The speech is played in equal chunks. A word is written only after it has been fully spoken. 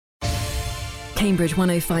Cambridge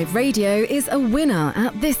 105 Radio is a winner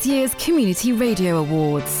at this year's Community Radio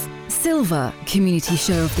Awards. Silver Community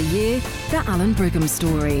Show of the Year, The Alan Brigham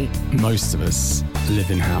Story. Most of us live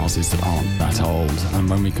in houses that aren't that old, and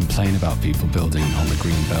when we complain about people building on the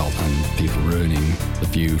green belt and people ruining the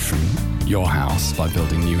view from your house by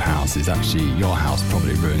building new houses, actually your house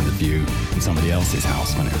probably ruined the view in somebody else's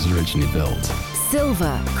house when it was originally built.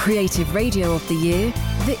 Silver Creative Radio of the Year,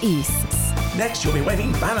 The Easts. Next, you'll be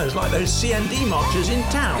waving banners like those CND marchers in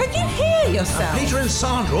town. Can you hear yourself? And Peter and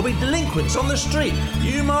Sandra will be delinquents on the street.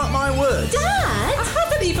 You mark my words. Dad! I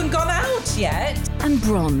haven't even gone out yet. And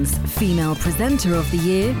Bronze Female Presenter of the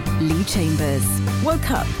Year, Lee Chambers.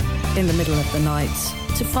 Woke up in the middle of the night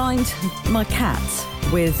to find my cat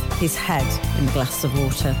with his head in a glass of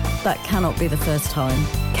water. That cannot be the first time.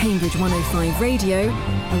 Cambridge 105 Radio,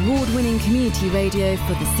 award-winning community radio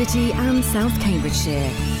for the city and South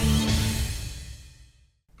Cambridgeshire.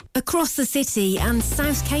 Across the city and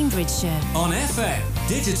South Cambridgeshire. On FM,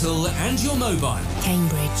 digital and your mobile.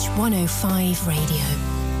 Cambridge 105 Radio.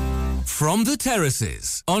 From the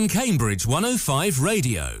terraces on Cambridge 105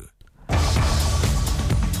 Radio.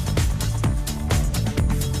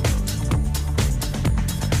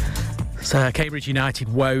 So Cambridge United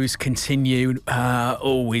woes continue.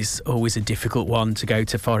 Always a difficult one to go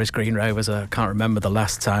to Forest Green Rovers. I can't remember the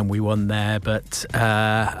last time we won there, but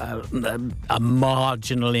a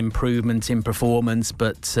marginal improvement in performance,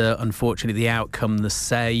 but unfortunately the outcome the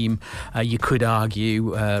same. You could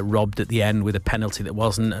argue robbed at the end with a penalty that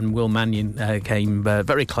wasn't, and Will Mannion came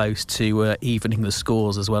very close to evening the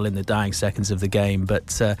scores as well in the dying seconds of the game,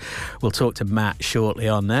 but we'll talk to Matt shortly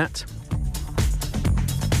on that.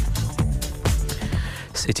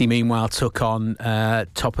 City, meanwhile, took on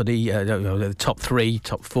top of the top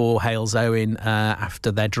four, Halesowen,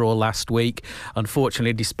 after their draw last week.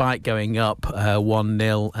 Unfortunately, despite going up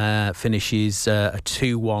 1-0, finishes a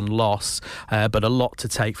 2-1 loss. But a lot to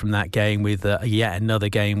take from that game, with yet another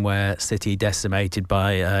game where City decimated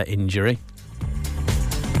by injury.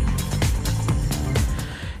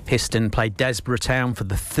 Histon played Desborough Town for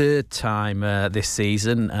the third time this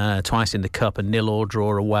season, twice in the Cup, a 0-0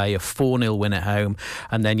 draw away, a 4-0 win at home,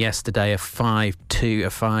 and then yesterday a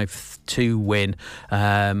 5-2 win,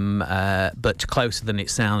 but closer than it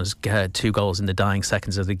sounds. 2 goals in the dying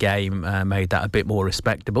seconds of the game made that a bit more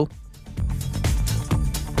respectable.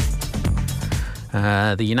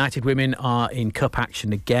 The United women are in cup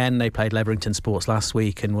action again. They played Leverington Sports last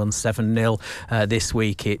week and won 7-0. This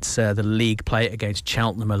week it's the league play against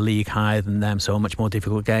Cheltenham, a league higher than them, so a much more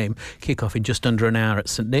difficult game. Kick-off in just under an hour at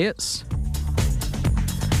St Neots.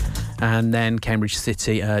 And then Cambridge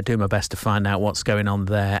City, doing my best to find out what's going on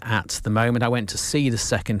there at the moment. I went to see the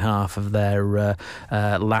second half of their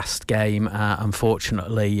last game.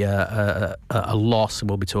 Unfortunately, a loss, and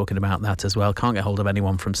we'll be talking about that as well. Can't get hold of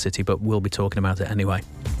anyone from City, but we'll be talking about it anyway.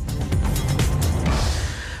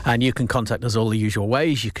 And you can contact us all the usual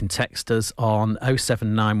ways. You can text us on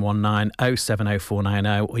 07919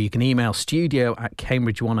 070490, or you can email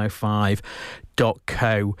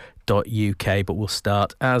studio@cambridge105.co.uk. But we'll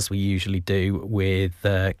start, as we usually do, with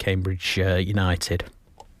Cambridge United.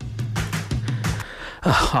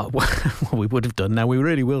 Well, we would have done. Now, we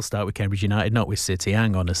really will start with Cambridge United, not with City.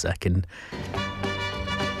 Hang on a second.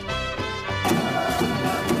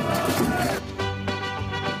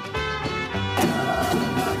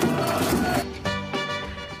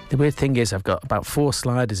 The weird thing is I've got about 4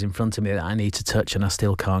 sliders in front of me that I need to touch, and I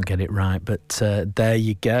still can't get it right. But there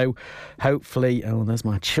you go. Hopefully, there's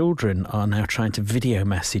my children are now trying to video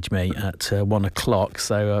message me at 1 o'clock.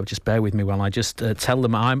 So just bear with me while I just tell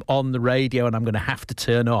them I'm on the radio and I'm going to have to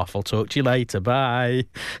turn off. I'll talk to you later. Bye.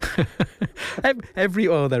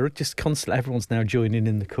 They're just constantly, everyone's now joining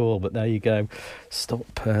in the call, but there you go.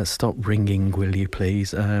 Stop ringing, will you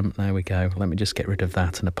please? There we go. Let me just get rid of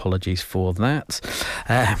that, and apologies for that.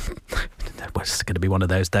 It's going to be one of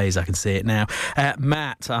those days, I can see it now.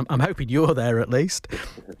 Matt, I'm hoping you're there at least.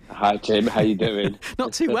 Hi Tim, how you doing?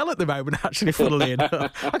 Not too well at the moment, actually, funnily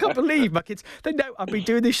enough. I can't believe my kids, they know I've been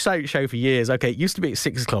doing this show for years. Okay, it used to be at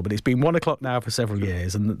 6 o'clock, but it's been 1 o'clock now for several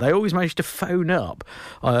years, and they always manage to phone up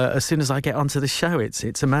as soon as I get onto the show.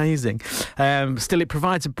 It's amazing. Still, it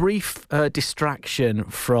provides a brief distraction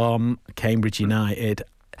from Cambridge United.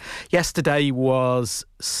 Yesterday was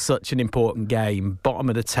such an important game. Bottom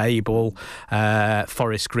of the table,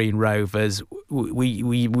 Forest Green Rovers.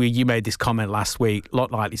 You made this comment last week.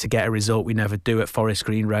 Not likely to get a result. We never do at Forest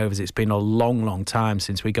Green Rovers. It's been a long, long time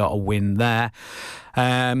since we got a win there.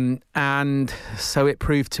 And so it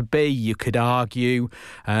proved to be. You could argue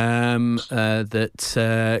that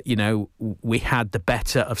we had the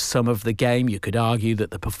better of some of the game. You could argue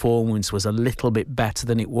that the performance was a little bit better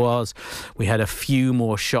than it was. We had a few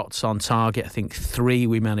more shots on target. I think 3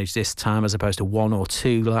 we managed this time as opposed to 1 or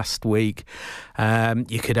 2 last week.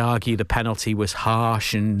 You could argue the penalty was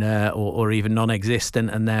harsh and or even non-existent,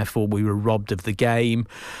 and therefore we were robbed of the game.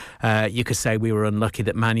 You could say we were unlucky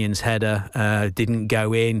that Mannion's header didn't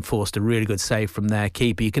go in, forced a really good save from their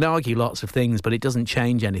keeper. You can argue lots of things, but it doesn't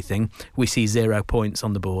change anything. We see 0 points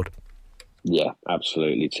on the board. Yeah,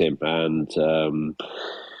 absolutely, Tim. And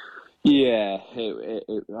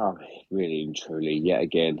really and truly, yet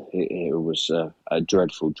again, it was a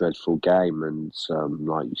dreadful, dreadful game. And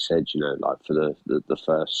like you said, for the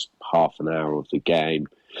first half an hour of the game,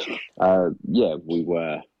 we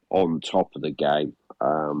were on top of the game.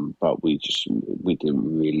 But we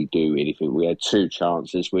didn't really do anything. We had 2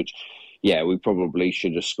 chances, which, we probably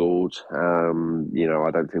should have scored. I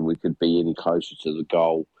don't think we could be any closer to the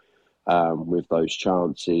goal with those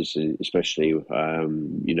chances, especially,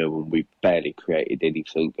 when we barely created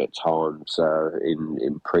anything at times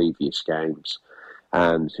in previous games.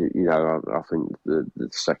 And, I think the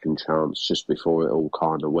second chance, just before it all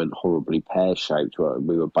kind of went horribly pear-shaped,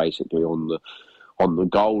 we were basically on the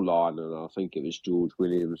goal line, and I think it was George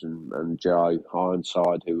Williams and Joe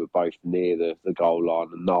Ironside who were both near the goal line,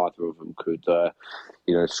 and neither of them could,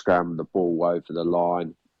 scram the ball over the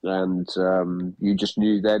line. And you just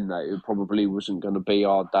knew then that it probably wasn't going to be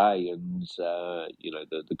our day. And,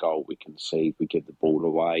 the goal we conceded, we give the ball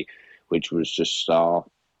away, which was just our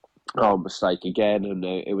mistake again. And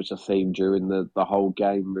it was a theme during the whole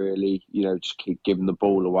game, really, just keep giving the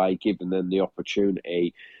ball away, giving them the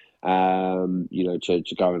opportunity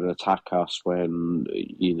to go and attack us when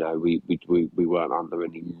we weren't under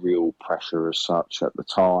any real pressure as such at the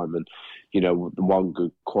time. And the one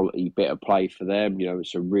good quality bit of play for them,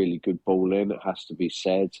 it's a really good ball in, it has to be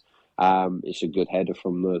said. It's a good header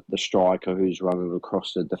from the striker who's running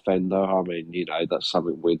across the defender. I mean, that's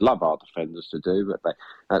something we'd love our defenders to do, but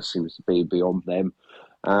that seems to be beyond them.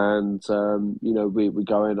 And, we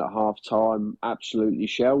go in at half time absolutely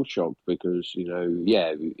shell shocked because, as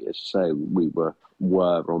I say, we were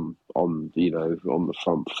on the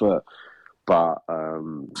front foot. But,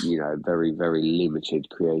 very, very limited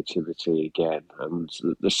creativity again. And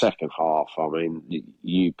the second half, I mean,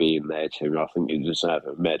 you being there, Tim, I think you deserve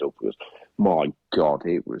a medal because, my God,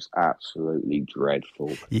 it was absolutely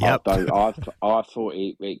dreadful. Yep. I thought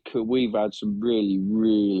it could. We've had some really,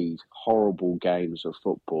 really horrible games of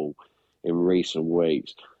football in recent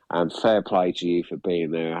weeks. And fair play to you for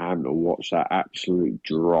being there and having to watch that absolute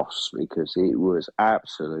dross because it was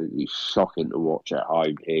absolutely shocking to watch at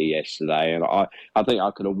home here yesterday. And I think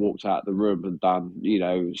I could have walked out of the room and done,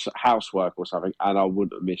 housework or something, and I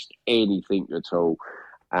wouldn't have missed anything at all.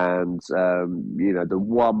 And, the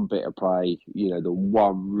one bit of play, the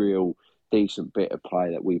one real decent bit of play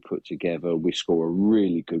that we put together, we score a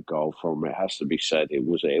really good goal from it, has to be said. It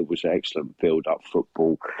was excellent build-up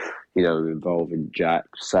football, involving Jack,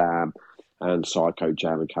 Sam and Psycho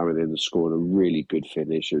Jammer coming in and scoring a really good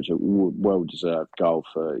finish. It was a well-deserved goal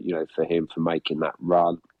for him for making that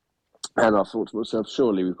run. And I thought to myself,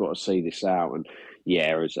 surely we've got to see this out. And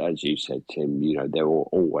as you said, Tim, there will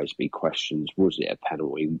always be questions. Was it a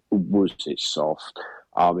penalty? Was it soft?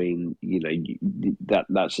 I mean,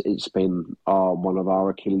 it's been one of our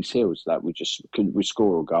Achilles heels that we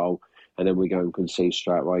score a goal and then we go and concede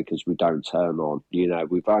straight away because we don't turn on.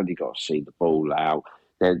 We've only got to see the ball out.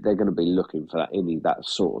 They're going to be looking for that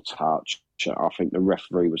sort of touch. I think the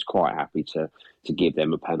referee was quite happy to give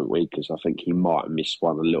them a penalty because I think he might have missed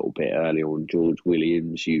one a little bit earlier on George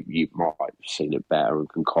Williams. You might have seen it better and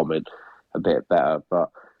can comment a bit better,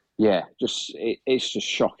 but. Yeah, it's just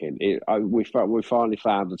shocking. We finally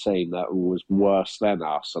found a team that was worse than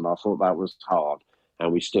us, and I thought that was hard.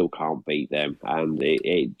 And we still can't beat them, and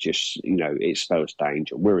it just it spells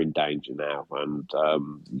danger. We're in danger now, and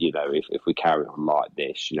if we carry on like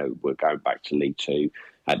this, we're going back to League Two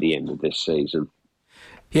at the end of this season.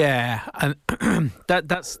 Yeah, and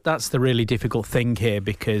that's the really difficult thing here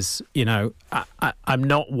because I'm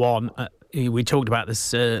not one. We talked about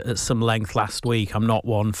this at some length last week. I'm not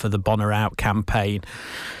one for the Bonner out campaign.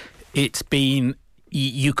 It's been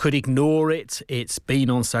you could ignore it. It's been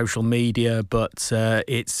on social media, but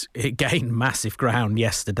it gained massive ground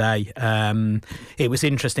yesterday. It was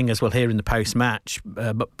interesting, as we'll hear in the post-match,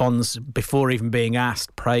 but Bonds, before even being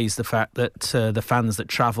asked, praised the fact that the fans that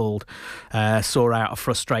travelled saw out a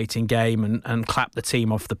frustrating game and clapped the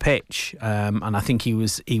team off the pitch. And I think he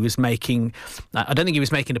was making... I don't think he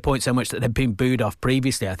was making a point so much that they'd been booed off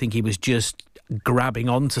previously. I think he was just grabbing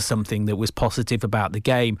onto something that was positive about the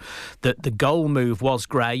game. That the goal move was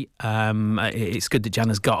great. It's good that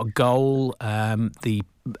Jana's got a goal. The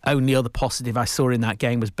only other positive I saw in that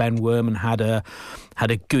game was Ben Werman had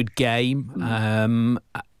a good game.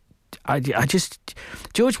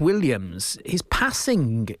 George Williams, his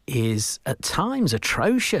passing is at times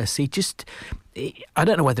atrocious. I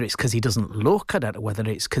don't know whether it's because he doesn't look. I don't know whether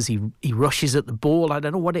it's because he rushes at the ball. I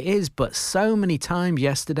don't know what it is, but so many times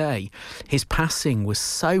yesterday, his passing was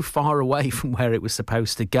so far away from where it was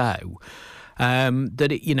supposed to go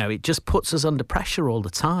that it just puts us under pressure all the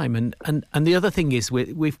time. And the other thing is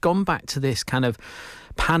we've gone back to this kind of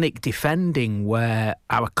panic defending where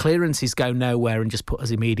our clearances go nowhere and just put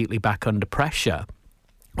us immediately back under pressure.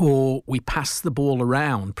 Or we pass the ball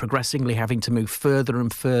around, progressively having to move further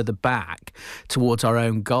and further back towards our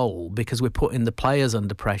own goal because we're putting the players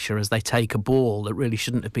under pressure as they take a ball that really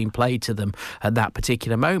shouldn't have been played to them at that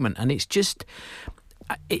particular moment. And it's just...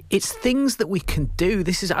 It's things that we can do.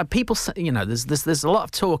 This is people say, there's a lot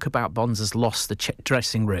of talk about Bonds has lost the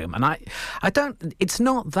dressing room, and I don't. It's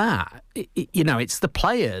not that. It's the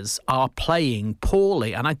players are playing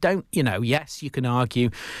poorly, and I don't. Yes, you can argue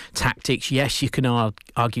tactics. Yes, you can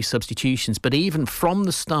argue substitutions, but even from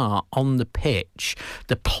the start on the pitch,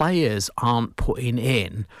 the players aren't putting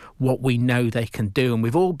in what we know they can do, and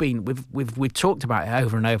we've talked about it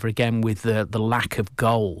over and over again with the lack of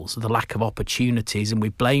goals, the lack of opportunities, and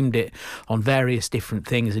we've blamed it on various different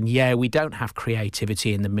things. And we don't have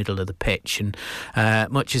creativity in the middle of the pitch, and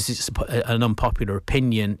much as it's an unpopular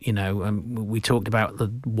opinion, we talked about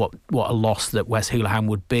what a loss that Wes Hoolahan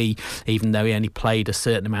would be, even though he only played a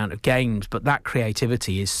certain amount of games. But that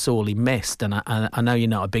creativity is sorely missed, and I know you're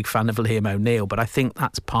not a big fan of Liam O'Neill, but I think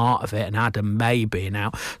that's part of it, and Adam May being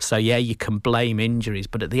out. So you can blame injuries,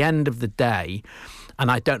 but at the end of the day,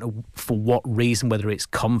 and I don't know for what reason, whether it's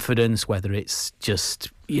confidence, whether it's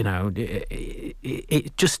just,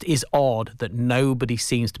 it just is odd that nobody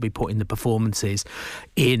seems to be putting the performances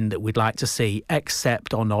in that we'd like to see,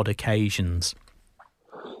 except on odd occasions.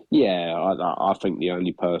 Yeah, I think the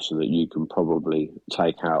only person that you can probably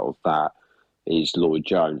take out of that is Lloyd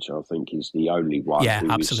Jones. I think he's the only one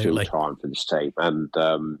who is still trying for this team. And,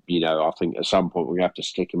 I think at some point we have to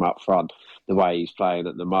stick him up front the way he's playing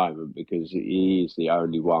at the moment, because he is the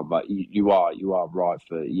only one. But you are right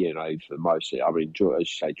for most of it. I mean, as you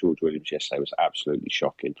say, George Williams yesterday was absolutely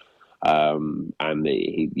shocking. And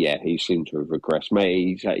he seemed to have regressed.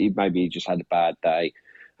 Maybe he just had a bad day,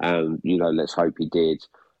 and let's hope he did.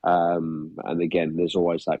 And again, there's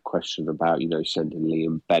always that question about sending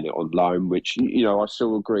Liam Bennett on loan, which I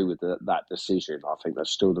still agree with that decision. I think that's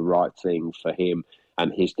still the right thing for him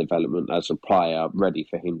and his development as a player, ready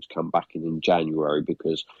for him to come back in January,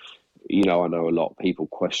 because I know a lot of people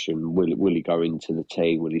question will he go into the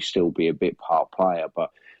team, will he still be a bit part player? But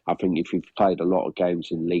I think if you've played a lot of games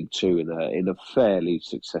in League Two in a fairly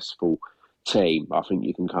successful team, I think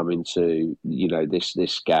you can come into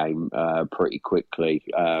this game pretty quickly.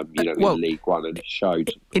 In League One, and it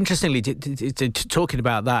showed. Interestingly, talking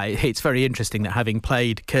about that, it's very interesting that having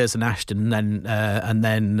played Curzon Ashton and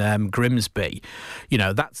then Grimsby,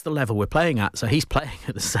 that's the level we're playing at. So he's playing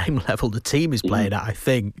at the same level the team is playing at, I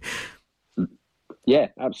think. Yeah,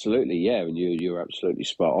 absolutely. Yeah, and you're absolutely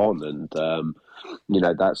spot on. And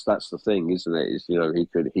that's the thing, isn't it? Is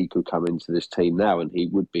he could come into this team now, and he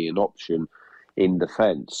would be an option in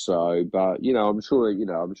defence. So, but I'm sure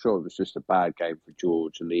it was just a bad game for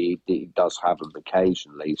George, and he does have them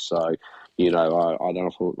occasionally. So, I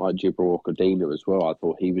thought like Jibril Okadina as well. I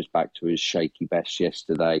thought he was back to his shaky best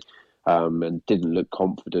yesterday, and didn't look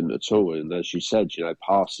confident at all. And as you said,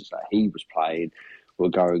 passes that he was playing were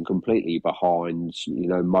going completely behind,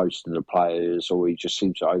 most of the players, or he just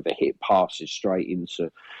seemed to overhit passes straight into,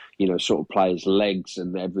 sort of players' legs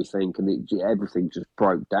and everything, and everything just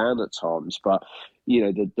broke down at times. But,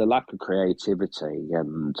 the lack of creativity,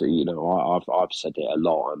 and, I've said it a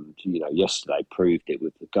lot, and, yesterday proved it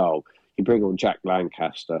with the goal. You bring on Jack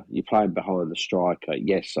Lancaster, you're playing behind the striker.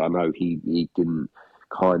 Yes, I know he didn't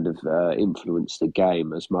kind of influence the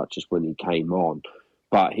game as much as when he came on,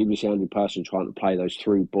 but he was the only person trying to play those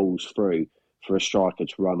through balls through for a striker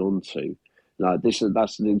to run onto.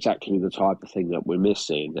 That's exactly the type of thing that we're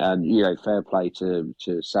missing. And fair play to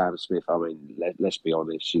Sam Smith. I mean, let's be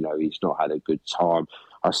honest. He's not had a good time.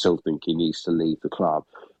 I still think he needs to leave the club.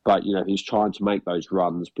 But he's trying to make those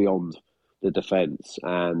runs beyond the defence,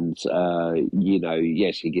 and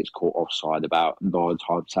yes, he gets caught offside about 9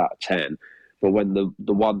 times out of 10. But when the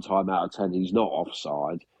 1 time out of 10 he's not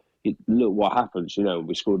offside, look what happens.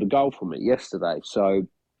 We scored a goal from it yesterday. So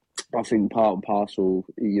I think part and parcel,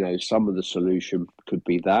 some of the solution could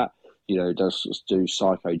be that. Do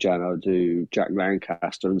Psycho Jana, do Jack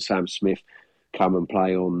Lancaster and Sam Smith come and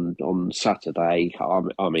play on Saturday?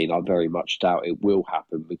 I mean, I very much doubt it will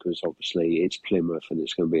happen, because obviously it's Plymouth and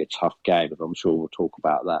it's going to be a tough game, and I'm sure we'll talk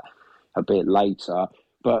about that a bit later.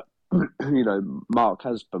 But Mark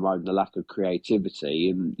has bemoaned the lack of creativity,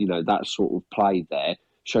 and that sort of play there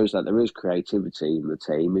shows that there is creativity in the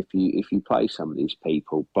team if you play some of these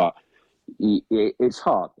people. But it's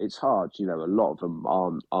hard. It's hard. A lot of them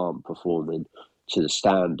aren't performing to the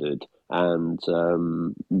standard. And,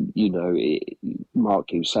 Mark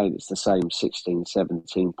keeps saying it's the same 16,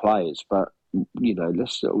 17 players. But,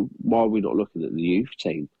 why are we not looking at the youth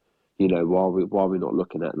team? Why are we not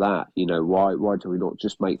looking at that? Why do we not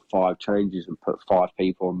just make 5 changes and put 5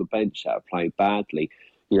 people on the bench that are playing badly?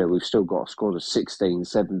 We've still got a squad of 16,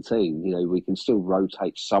 17. We can still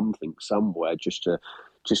rotate something somewhere just to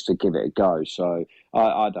give it a go. So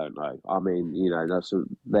I don't know. I mean, that's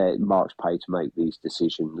Mark's paid to make these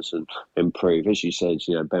decisions and improve. As you said,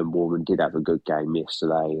 Ben Warman did have a good game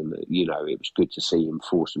yesterday, and it was good to see him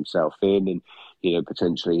force himself in, and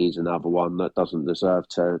potentially he's another one that doesn't deserve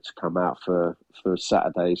to come out for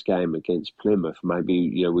Saturday's game against Plymouth.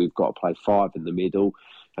 Maybe we've got to play 5 in the middle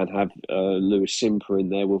and have Lewis Simper in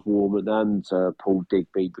there with Warman and Paul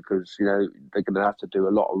Digby, because they're going to have to do a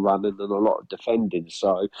lot of running and a lot of defending.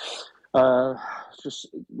 So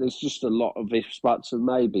there's just a lot of ifs, buts and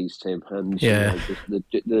maybes, Tim. And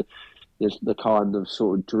the kind of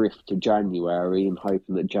sort of drift to January and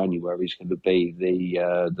hoping that January is going to be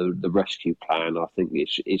the rescue plan. I think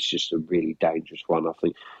it's just a really dangerous one. I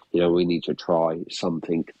think we need to try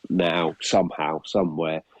something now, somehow,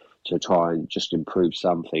 somewhere, to try and just improve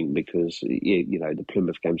something, because the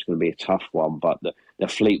Plymouth game is going to be a tough one. But the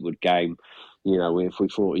Fleetwood game, if we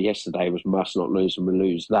thought yesterday was must not lose and we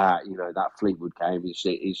lose that, that Fleetwood game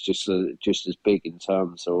is just as big in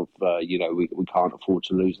terms of we can't afford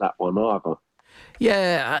to lose that one either.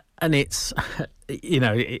 Yeah, and it's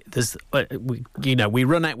we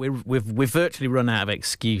run out. We've virtually run out of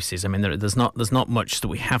excuses. I mean, there's not much that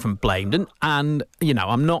we haven't blamed, and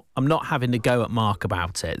I'm not having to go at Mark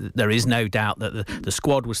about it. There is no doubt that the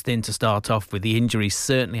squad was thin to start off with. The injuries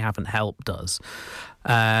certainly haven't helped us.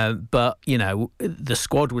 But the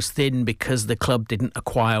squad was thin because the club didn't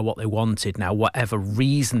acquire what they wanted. Now, whatever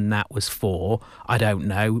reason that was for, I don't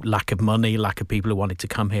know. Lack of money, lack of people who wanted to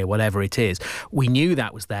come here, whatever it is. We knew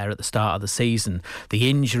that was there at the start of the season. The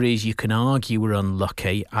injuries, you can argue, were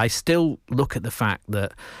unlucky. I still look at the fact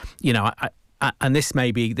that, and this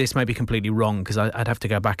may be completely wrong, because I'd have to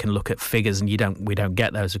go back and look at figures, and we don't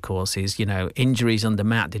get those, of course. Injuries under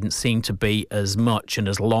Matt didn't seem to be as much and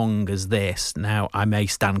as long as this. Now, I may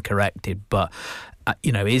stand corrected, but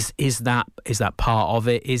is that part of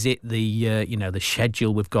it? Is it the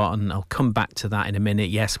schedule we've got? And I'll come back to that in a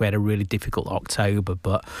minute. Yes, we had a really difficult October,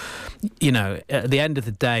 but at the end of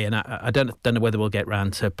the day, and I don't know whether we'll get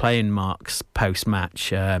round to playing Mark's post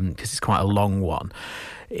match, because it's quite a long one.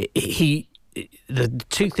 The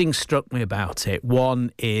 2 things struck me about it.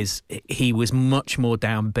 One is he was much more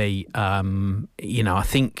downbeat. I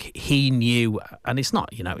think he knew, and it's not,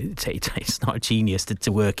 it's not a genius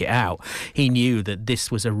to work it out. He knew that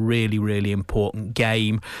this was a really, really important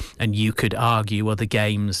game, and you could argue other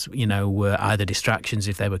games, were either distractions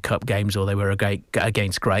if they were cup games or they were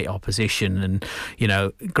against great opposition. And,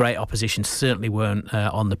 great opposition certainly weren't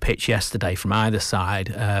on the pitch yesterday from either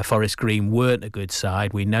side. Forest Green weren't a good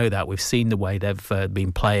side. We know that. We've seen the way they've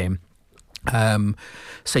been playing.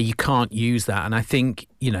 So you can't use that. And I think,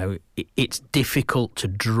 it's difficult to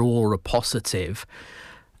draw a positive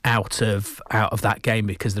out of that game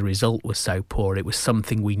because the result was so poor. It was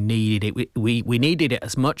something we needed. We needed it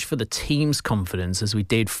as much for the team's confidence as we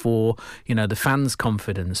did for, the fans'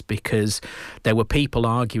 confidence, because there were people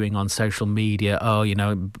arguing on social media,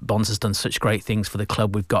 Bonds has done such great things for the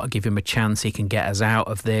club, we've got to give him a chance, he can get us out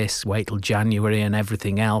of this, wait till January and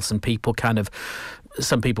everything else. And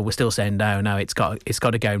some people were still saying no, it's got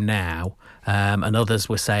to go now, and others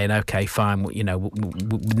were saying okay, fine,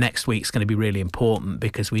 next week's going to be really important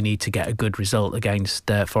because we need to get a good result against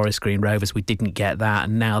Forest Green Rovers. We didn't get that,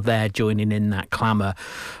 and now they're joining in that clamour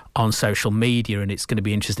on social media, and it's going to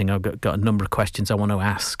be interesting. I've got a number of questions I want to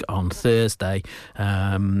ask on Thursday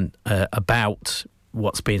about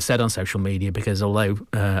what's being said on social media, because although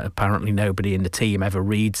apparently nobody in the team ever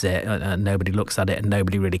reads it and nobody looks at it and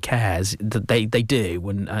nobody really cares, they do,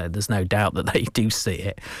 and there's no doubt that they do see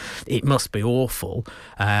it. It must be awful,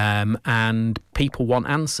 and people want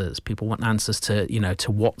answers. People want answers to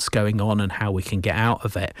what's going on and how we can get out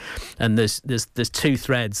of it. And there's two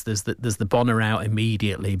threads. There's the Bonner out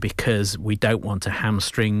immediately because we don't want to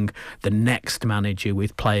hamstring the next manager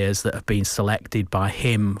with players that have been selected by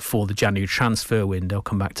him for the January transfer window. I'll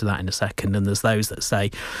come back to that in a second. And there's those that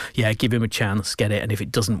say, yeah, give him a chance, get it, and if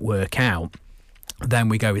it doesn't work out, then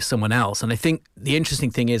we go with someone else. And I think the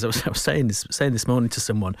interesting thing is, I was saying this morning to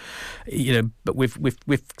someone, but we've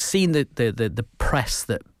seen the press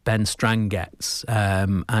that Ben Strang gets,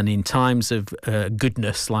 and in times of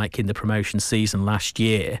goodness, like in the promotion season last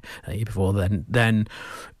year, before then.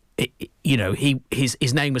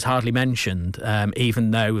 His name was hardly mentioned,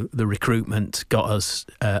 even though the recruitment got us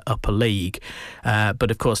up a league.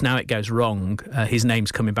 But of course, now it goes wrong. His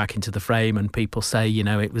name's coming back into the frame, and people say,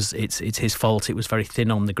 it's his fault. It was very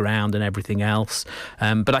thin on the ground and everything else.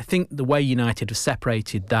 But I think the way United have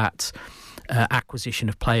separated that acquisition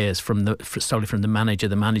of players solely from the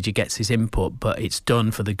manager gets his input, but it's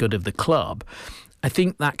done for the good of the club. I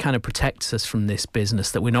think that kind of protects us from this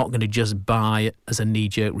business, that we're not going to just buy as a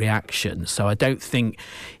knee-jerk reaction. So I don't think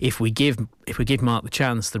if we give Mark the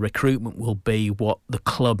chance, the recruitment will be what the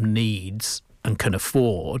club needs and can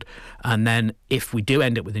afford. And then if we do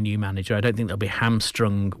end up with a new manager, I don't think they'll be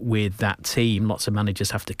hamstrung with that team. Lots of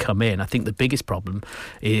managers have to come in. I think the biggest problem,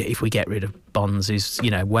 if we get rid of Bonds, is,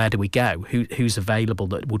 where do we go? Who's available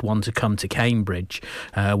that would want to come to Cambridge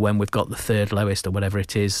when we've got the third lowest, or whatever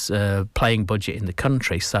it is, playing budget in the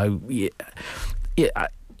country? So,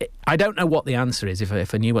 I don't know what the answer is.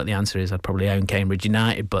 If I knew what the answer is, I'd probably own Cambridge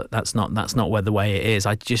United, but that's not where the way it is.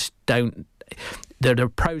 I just don't. There are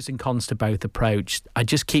pros and cons to both approach. I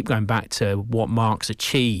just keep going back to what Mark's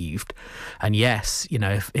achieved, and yes,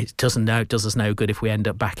 if it does us no good if we end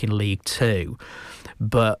up back in League Two.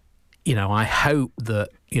 But I hope that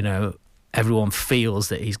everyone feels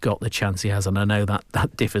that he's got the chance he has, and I know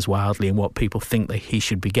that differs wildly in what people think that he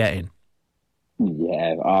should be getting.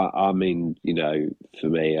 Yeah, I mean, for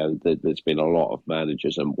me, there's been a lot of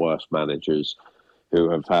managers and worse managers who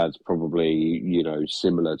have had probably,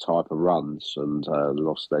 similar type of runs and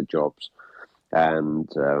lost their jobs. And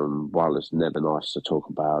while it's never nice to talk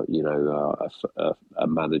about, a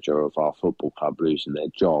manager of our football club losing their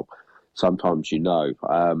job, sometimes,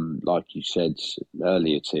 like you said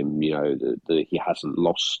earlier, Tim, that he hasn't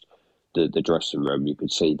lost the dressing room. You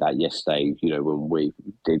could see that yesterday, when we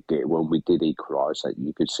did equalise, that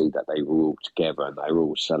you could see that they were all together and they were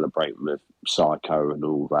all celebrating with Psycho and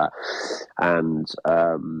all that. And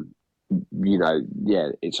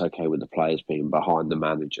it's okay with the players being behind the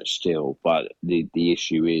manager still, but the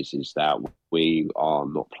issue is that we are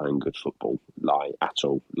not playing good football, at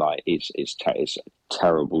all. It's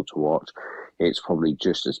terrible to watch. It's probably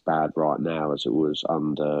just as bad right now as it was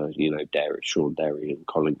under, Sean Derry and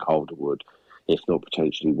Colin Calderwood, if not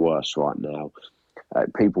potentially worse right now.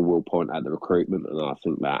 People will point at the recruitment, and I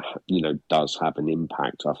think that, does have an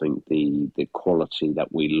impact. I think the quality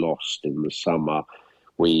that we lost in the summer,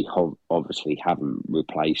 we obviously haven't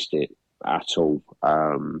replaced it at all.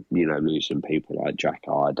 Losing people like Jack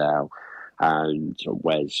Iredale and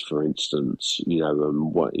Wes, for instance,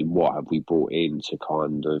 and what have we brought in to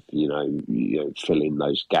kind of, fill in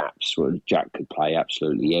those gaps where Jack could play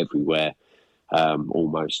absolutely everywhere,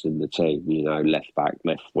 almost in the team, left back,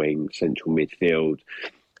 left wing, central midfield,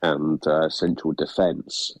 and central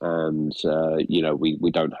defence. And,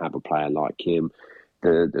 we don't have a player like him.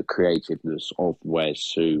 The creativeness of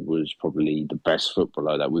Wes, who was probably the best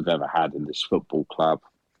footballer that we've ever had in this football club,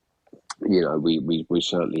 we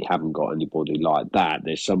certainly haven't got anybody like that.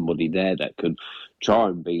 There's somebody there that could try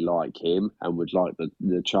and be like him and would like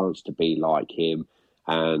the chance to be like him.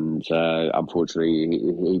 And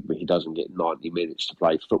unfortunately, he doesn't get 90 minutes to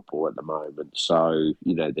play football at the moment. So,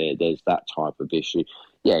 there's that type of issue.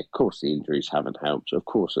 Yeah, of course, the injuries haven't helped. Of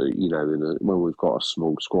course, when we've got a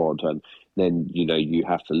small squad, and then, you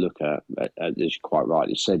have to look at, as you quite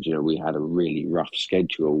rightly said, we had a really rough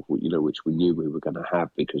schedule, which we knew we were going to have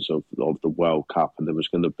because of the World Cup, and there was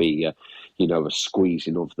going to be, a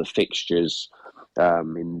squeezing of the fixtures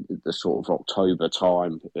in the sort of October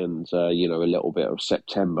time and, a little bit of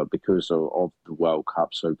September because of the World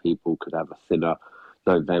Cup, so people could have a thinner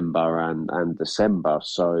November and December.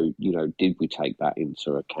 So, did we take that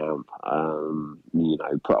into account?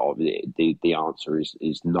 The answer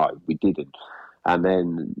is no, we didn't. And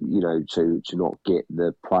then, to not get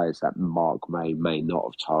the players that Mark may not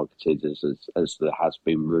have targeted, as there has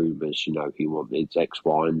been rumours, he wanted X,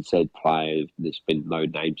 Y, and Z players. There's been no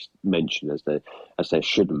names mentioned as there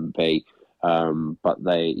shouldn't be. But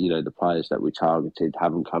the players that we targeted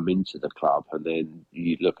haven't come into the club. And then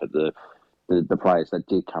you look at the players that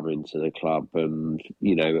did come into the club, and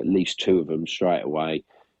at least two of them straight away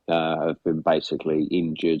have been basically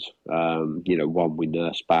injured. One we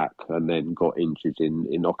nursed back and then got injured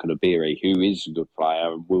in Okanabiri, who is a good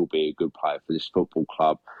player and will be a good player for this football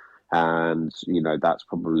club. And that's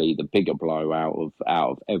probably the bigger blow out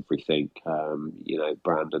of everything.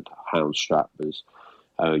 Brandon Houndstrap was.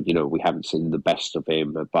 We haven't seen the best of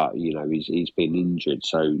him, but he's been injured.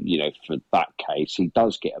 So for that case, he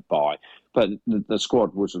does get a bye. But the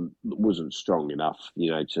squad wasn't strong enough,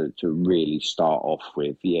 to really start off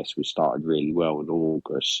with. Yes, we started really well in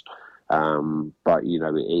August, but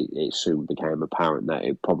it soon became apparent that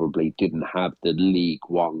it probably didn't have the League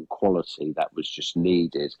One quality that was just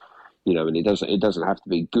needed. And it doesn't have to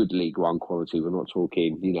be good League One quality. We're not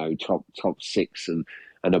talking top six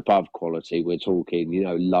and above quality. We're talking,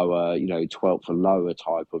 lower, 12th and lower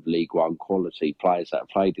type of League One quality players that have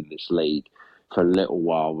played in this league for a little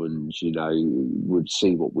while and, would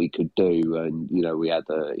see what we could do. And, we had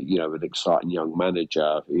an exciting young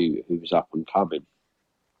manager who was up and coming,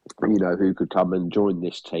 who could come and join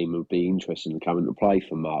this team and be interested in coming to play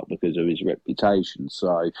for Mark because of his reputation.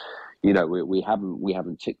 So, we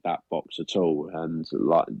haven't ticked that box at all. And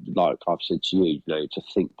like I've said to you, to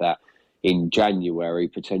think that in January,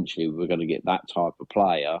 potentially, we're going to get that type of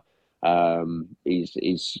player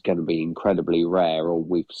is going to be incredibly rare, or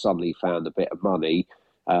we've suddenly found a bit of money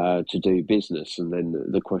to do business. And then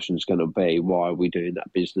the question is going to be, why are we doing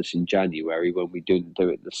that business in January when we didn't do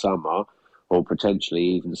it in the summer, or potentially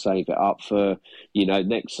even save it up for,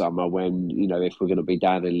 next summer when, if we're going to be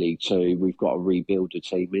down in League Two, we've got to rebuild the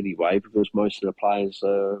team anyway because most of the players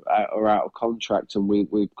are out of contract and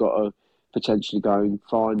we've got to potentially go and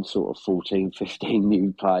find sort of 14, 15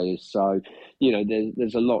 new players. So,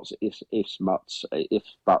 there's a lot of ifs,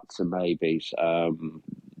 buts and maybes.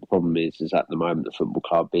 The problem is at the moment the football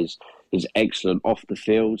club is excellent off the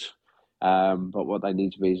field, but what they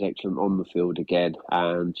need to be is excellent on the field again.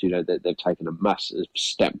 And, they've taken a massive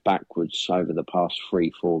step backwards over the past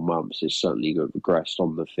 3-4 months. It's certainly regressed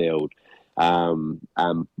on the field. And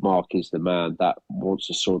Mark is the man that wants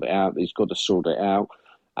to sort it out. He's got to sort it out.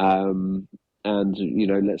 And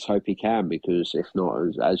let's hope he can, because if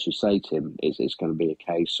not, as you say, Tim, it's going to be a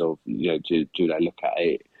case of do they look at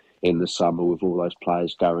it in the summer with all those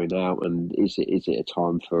players going out, and is it a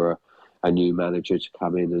time for a new manager to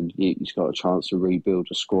come in and he's got a chance to rebuild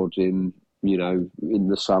a squad in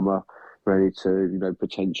the summer, ready to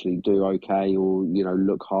potentially do okay or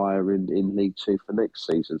look higher in League Two for next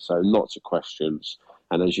season. So lots of questions.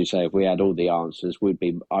 And as you say, if we had all the answers, we'd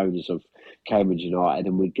be owners of Cambridge United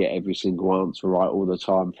and we'd get every single answer right all the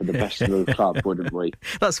time for the best of the club, wouldn't we?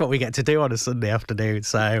 That's what we get to do on a Sunday afternoon.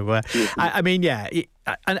 So,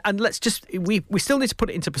 and let's just, we still need to put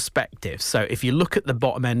it into perspective. So if you look at the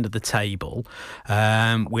bottom end of the table,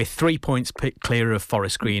 we're 3 points clear of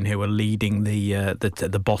Forest Green, who are leading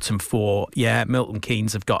the bottom four. Yeah, Milton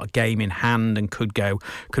Keynes have got a game in hand and could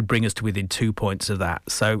bring us to within 2 points of that.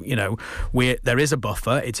 So, there is a buffer.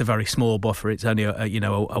 It's a very small buffer. It's only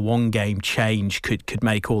a one game change could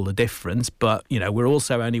make all the difference. But we're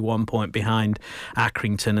also only 1 point behind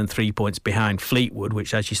Accrington and 3 points behind Fleetwood,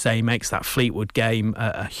 which, as you say, makes that Fleetwood game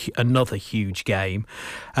another huge game.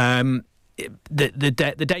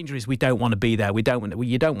 The danger is we don't want to be there. You don't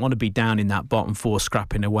want to be down in that bottom four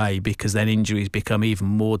scrapping away, because then injuries become even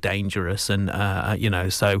more dangerous. And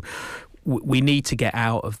so we need to get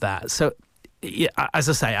out of that. So. Yeah, as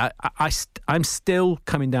I say, I'm still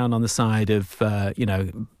coming down on the side of,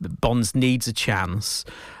 Bonds needs a chance.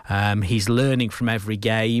 He's learning from every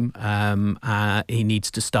game. He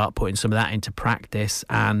needs to start putting some of that into practice.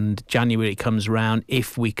 And January comes around,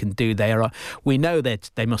 if we can do we know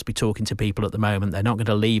that they must be talking to people at the moment. They're not going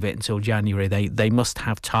to leave it until January. They must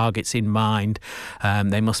have targets in mind.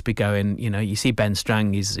 They must be going, you see Ben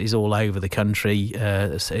Strang is all over the country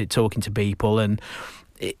talking to people, and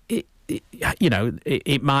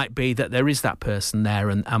it might be that there is that person there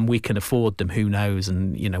and we can afford them. Who knows?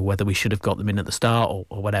 And, whether we should have got them in at the start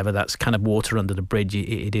or whatever, that's kind of water under the bridge.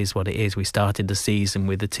 It is what it is. We started the season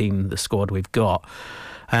with the squad we've got.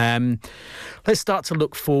 Let's start to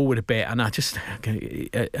look forward a bit. And I just,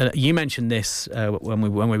 you mentioned this when we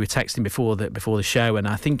were texting before the show, and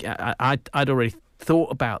I think I'd already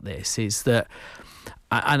thought about this, is that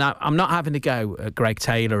I'm not having to go at Greg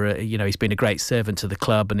Taylor. He's been a great servant to the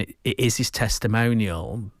club, and it is his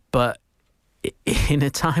testimonial. But in a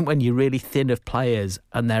time when you're really thin of players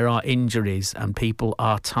and there are injuries and people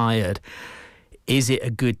are tired, is it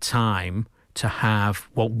a good time to have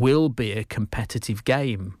what will be a competitive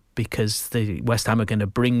game? Because the West Ham are going to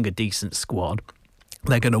bring a decent squad.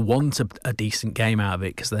 They're going to want a decent game out of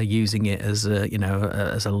it because they're using it as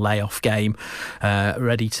as a layoff game,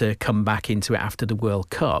 ready to come back into it after the World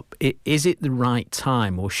Cup. Is it the right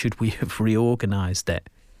time, or should we have reorganised it?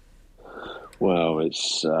 Well,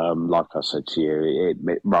 it's like I said to you.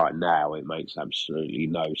 Right now, it makes absolutely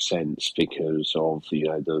no sense because of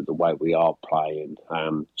the way we are playing.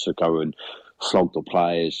 To go and slog the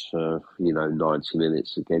players for 90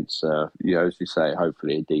 minutes against as you say,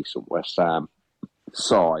 hopefully a decent West Ham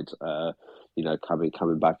side,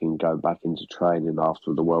 coming back and going back into training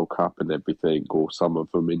after the World Cup and everything, or some of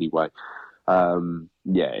them anyway.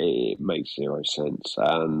 It makes zero sense.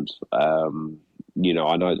 And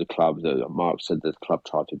I know the club, Mark said the club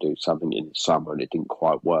tried to do something in the summer and it didn't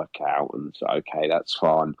quite work out. And okay, that's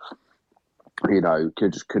fine.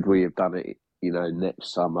 Could we have done it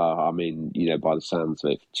next summer? I mean, by the sounds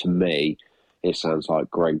of it, to me, it sounds like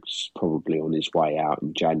Greg's probably on his way out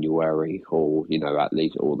in January, or at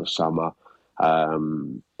least all the summer,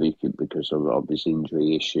 because of his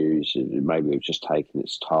injury issues. Maybe it's just taken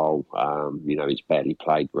its toll. He's barely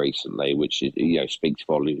played recently, which speaks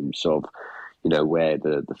volumes of where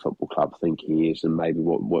the football club think he is, and maybe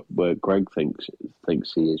where Greg thinks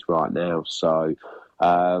he is right now. So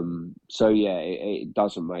it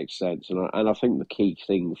doesn't make sense, and I think the key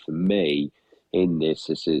thing for me in this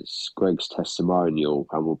is it's Greg's testimonial,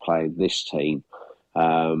 and we're playing this team.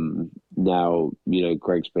 Now,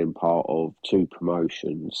 Greg's been part of 2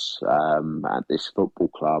 promotions at this football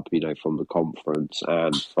club, from the conference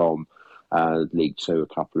and from League 2 a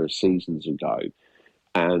couple of seasons ago.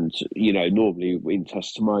 And, normally in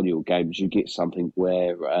testimonial games, you get something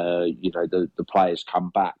where, the players come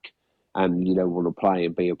back and want to play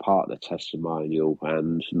and be a part of the testimonial.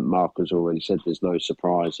 And Mark has already said there's no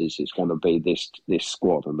surprises. It's going to be this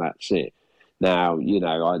squad, and that's it. Now,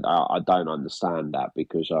 I don't understand that,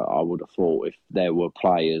 because I would have thought if there were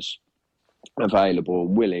players available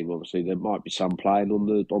and willing, obviously there might be some playing on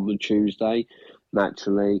the Tuesday,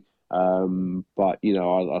 naturally. But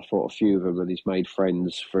I thought a few of them, and he's made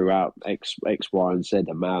friends throughout X, Y, and Z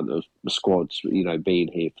amount of squads. Being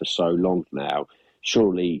here for so long now.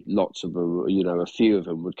 Surely lots of them, a few of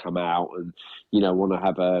them would come out and, want to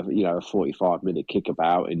have a 45-minute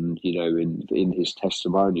kickabout in his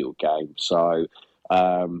testimonial game. So,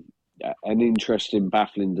 an interesting,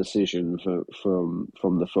 baffling decision from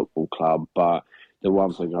the football club. But the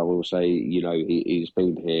one thing I will say, he's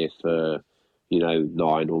been here for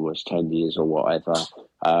 9, almost 10 years or whatever.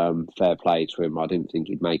 Fair play to him. I didn't think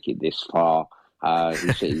he'd make it this far.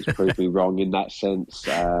 He's proved me wrong in that sense.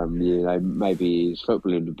 Maybe his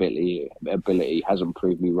footballing ability hasn't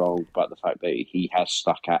proved me wrong, but the fact that he has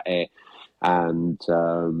stuck at it and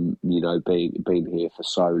being here for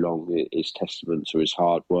so long is testament to his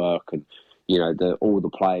hard work. And all the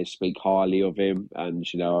players speak highly of him, and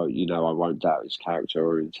I won't doubt his character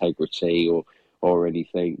or integrity or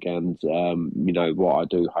anything. And what I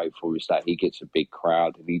do hope for is that he gets a big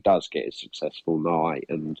crowd and he does get a successful night.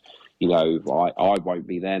 And I won't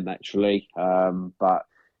be there naturally, but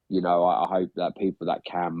I hope that people that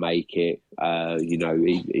can make it,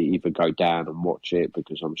 either go down and watch it,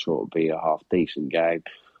 because I'm sure it'll be a half decent game,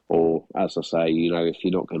 or, as I say, if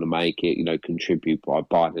you're not going to make it, contribute by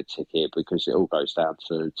buying a ticket, because it all goes down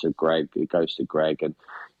to Greg. It goes to Greg, and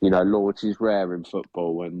loyalty is rare in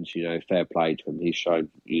football, and fair play to him. He's shown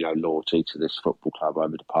loyalty to this football club over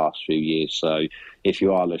the past few years. So if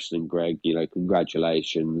you are listening, Greg,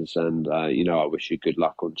 congratulations, and I wish you good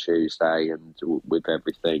luck on Tuesday and with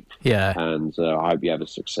everything. Yeah, and I hope you have a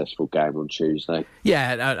successful game on Tuesday.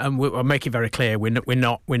 Yeah, and I'll make it very clear we're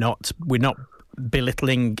not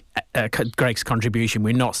belittling Greg's contribution.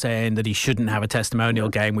 We're not saying that he shouldn't have a testimonial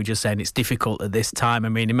game. We're just saying it's difficult at this time. I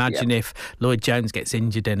mean, imagine if Lloyd Jones gets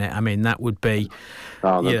injured in it. I mean, that would be...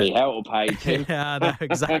 Oh, there'd be hell to pay too. Yeah, no,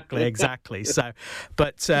 exactly. So,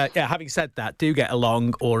 but having said that, do get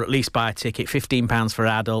along, or at least buy a ticket. £15 for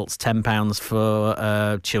adults, £10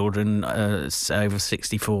 for children over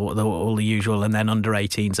 64, all the usual, and then under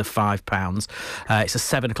 18s are £5. It's a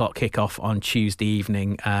 7:00 kickoff on Tuesday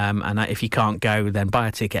evening, and if you can't go, then buy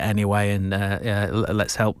a ticket anyway, and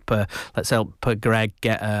let's help Greg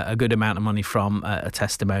get a good amount of money from a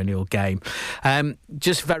testimonial game.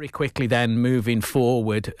 Just very quickly, then moving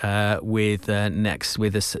forward with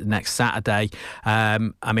this next Saturday.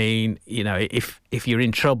 I mean, you know, if you're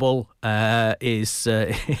in trouble, is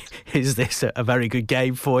this a very good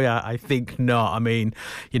game for you? I think not. I mean,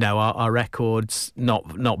 you know, our record's not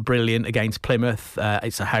brilliant against Plymouth.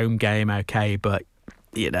 It's a home game, okay, but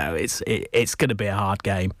you know, it's going to be a hard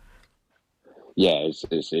game. Yeah, it's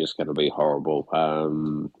going to be horrible.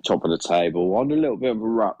 Top of the table, on a little bit of a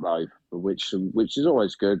rut though, which is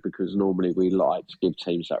always good, because normally we like to give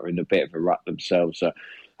teams that are in a bit of a rut themselves a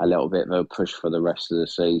little bit of a push for the rest of the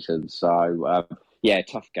season. So yeah,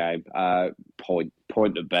 tough game.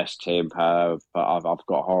 Point at best, Tim. But I've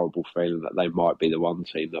got a horrible feeling that they might be the one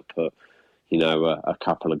team that put, you know, a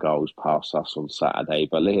couple of goals past us on Saturday.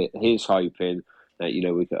 But here's hoping that, you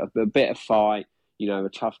know, we've got a bit of fight, you know, a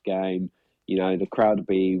tough game. You know, the crowd will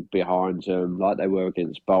be behind them like they were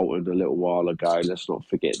against Bolton a little while ago. Let's not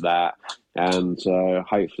forget that. And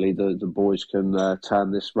hopefully the boys can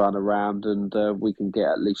turn this run around, and we can get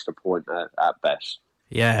at least a point at best.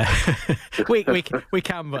 Yeah, we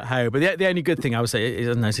can but hope. But the only good thing I would say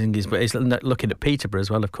is looking at Peterborough as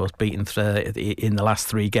well, of course, beaten in the last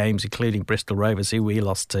 3 games, including Bristol Rovers, who we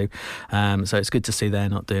lost to. So it's good to see they're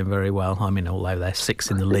not doing very well. I mean, although they're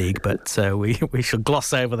 6th in the league, but we shall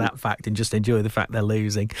gloss over that fact and just enjoy the fact they're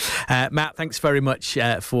losing. Matt, thanks very much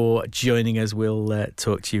for joining us. We'll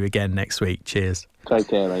talk to you again next week. Cheers. Take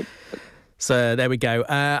care, mate. So there we go.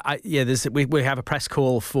 We have a press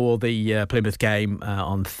call for the Plymouth game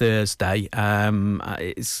on Thursday. I've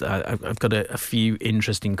got a few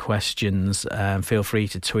interesting questions. Feel free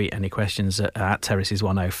to tweet any questions at Terraces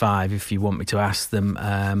 105 if you want me to ask them.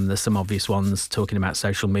 There's some obvious ones talking about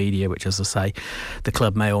social media, which, as I say, the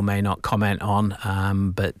club may or may not comment on.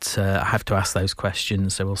 But I have to ask those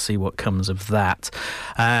questions, so we'll see what comes of that.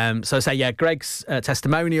 Greg's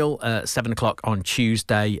testimonial 7 o'clock on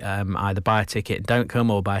Tuesday. Either buy a ticket and don't come,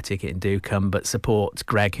 or buy a ticket and do come, but support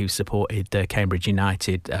Greg, who supported Cambridge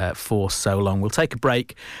United for so long. We'll take a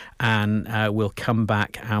break, and we'll come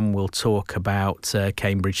back and we'll talk about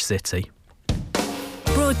Cambridge City.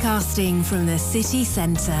 Broadcasting from the city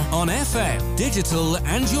centre. On FM, digital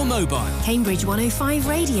and your mobile. Cambridge 105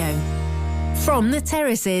 Radio. From the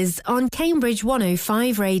terraces on Cambridge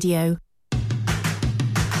 105 Radio.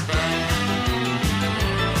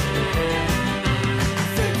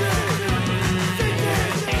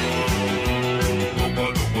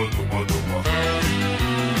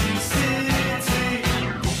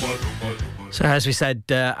 So as we said,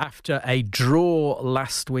 after a draw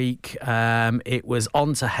last week, it was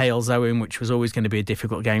on to Halesowen, which was always going to be a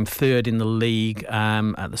difficult game. 3rd in the league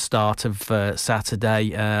at the start of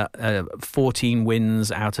Saturday. 14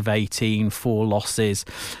 wins out of 18, 4 losses,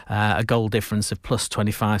 a goal difference of plus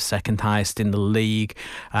 25, second highest in the league.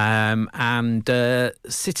 And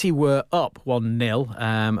City were up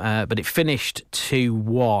 1-0, but it finished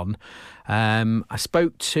 2-1. I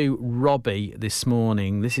spoke to Robbie this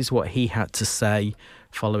morning. This is what he had to say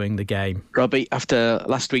following the game. Robbie, after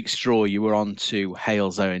last week's draw, you were on to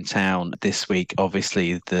Halesowen Town this week.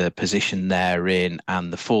 Obviously, the position they're in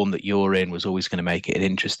and the form that you're in was always going to make it an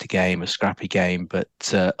interesting game, a scrappy game. But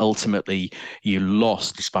ultimately, you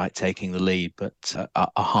lost despite taking the lead. But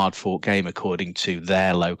a hard-fought game, according to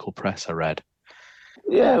their local press, I read.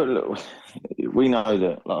 Yeah, look, we know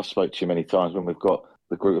that, like I've spoke to you many times, when we've got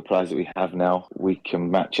the group of players that we have now, we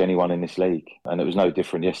can match anyone in this league. And it was no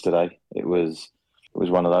different yesterday. It was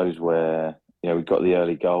one of those where, you know, we got the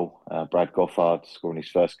early goal, Brad Goffard scoring his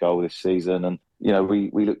first goal this season. And, you know, we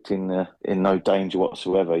looked in no danger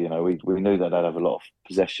whatsoever. You know, we knew that they'd have a lot of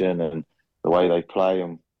possession and the way they play.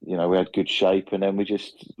 And, you know, we had good shape. And then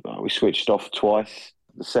we switched off twice.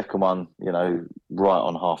 The second one, you know, right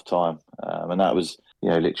on half time. And that was, you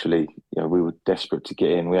know, literally, you know, we were desperate to get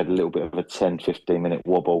in. We had a little bit of a 10-15 minute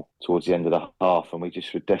wobble towards the end of the half, and we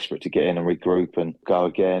just were desperate to get in and regroup and go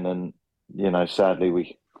again. And, you know, sadly,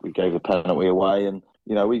 we gave the penalty away, and,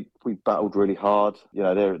 you know, we battled really hard. You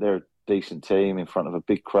know, they're a decent team in front of a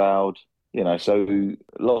big crowd, you know, so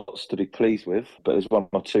lots to be pleased with. But there's one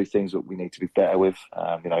or two things that we need to be better with,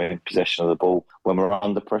 you know, in possession of the ball when we're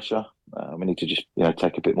under pressure. We need to just, you know,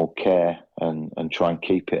 take a bit more care and try and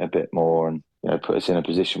keep it a bit more, and, you know, put us in a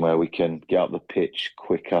position where we can get up the pitch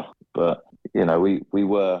quicker. But, you know, we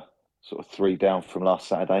were sort of 3 down from last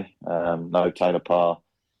Saturday. No Taylor Parr,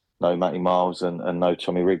 no Matty Miles, and no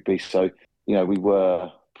Tommy Rigby. So, you know, we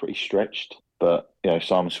were pretty stretched. But, you know,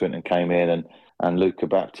 Simon Swinton came in, and Luca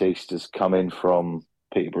Baptiste has come in from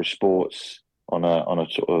Peterborough Sports on a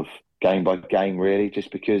sort of game by game, really,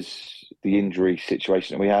 just because the injury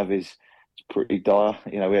situation that we have is pretty dire.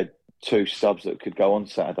 We had 2 subs that could go on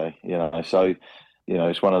Saturday, so,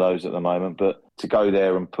 it's one of those at the moment. But to go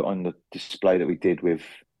there and put on the display that we did with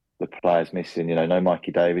the players missing, no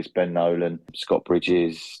Mikey Davis, Ben Nolan, Scott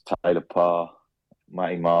Bridges, Taylor Parr,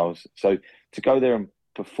 Matty Miles. So to go there and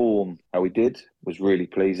perform how we did was really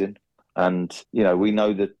pleasing. And, we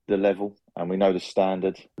know the level and we know the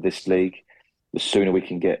standard of this league. The sooner we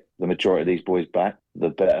can get the majority of these boys back, the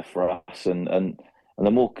better for us. And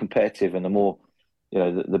the more competitive and the more,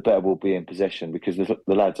 the better we'll be in possession, because the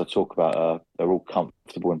lads I talk about, they're all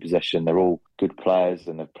comfortable in possession. They're all good players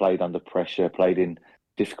and they've played under pressure, played in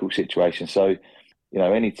difficult situations. So,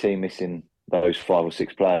 any team missing those 5 or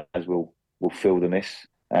 6 players will feel the miss.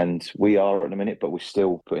 And we are at the minute, but we're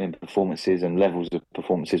still putting in performances and levels of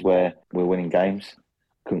performances where we're winning games.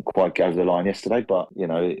 Couldn't quite get over the line yesterday, but,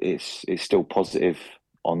 it's still positive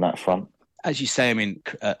on that front. As you say,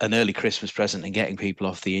 an early Christmas present and getting people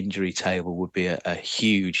off the injury table would be a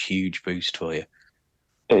huge, huge boost for you.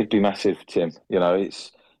 It'd be massive, Tim.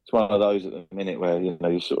 It's one of those at the minute where,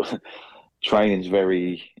 you sort of training's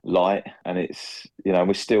very light, and it's,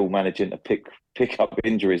 we're still managing to pick up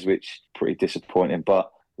injuries, which is pretty disappointing,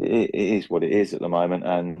 but it is what it is at the moment.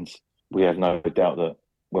 And we have no doubt that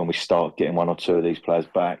when we start getting 1 or 2 of these players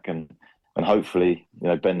back, and hopefully,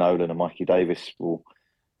 Ben Nolan and Mikey Davis will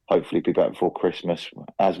hopefully be back before Christmas,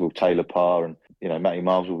 as will Taylor Parr, and Matty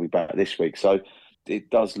Miles will be back this week. So it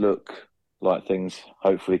does look like things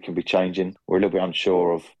hopefully can be changing. We're a little bit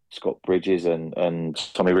unsure of Scott Bridges and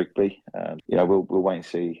Tommy Rigby. We'll wait and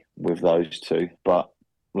see with those 2. But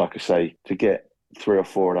like I say, to get 3 or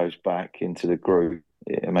 4 of those back into the group,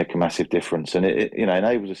 it'll make a massive difference, and it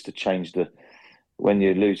enables us to change when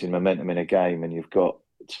you're losing momentum in a game and you've got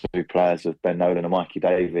 2 players of Ben Nolan and Mikey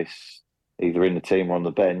Davis either in the team or on the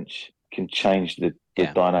bench, can change the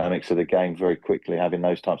dynamics of the game very quickly, having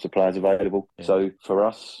those types of players available. Yeah. So for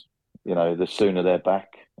us, the sooner they're back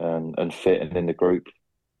and fit and in the group,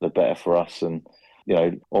 the better for us. And,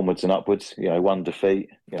 onwards and upwards, 1 defeat.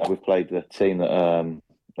 We've played the team that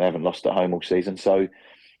they haven't lost at home all season. So,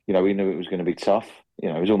 we knew it was going to be tough.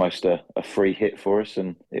 It was almost a free hit for us.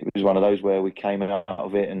 And it was one of those where we came out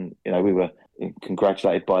of it and, we were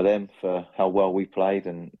congratulated by them for how well we played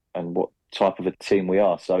and what type of a team we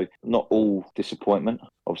are. So not all disappointment.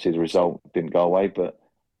 Obviously the result didn't go away, but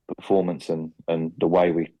the performance and the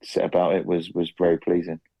way we set about it was very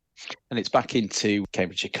pleasing. And it's back into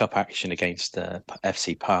Cambridgeshire Cup action against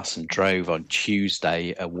FC Parson Drove on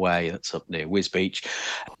Tuesday away. That's up near Wisbeach.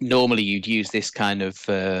 Normally you'd use this kind of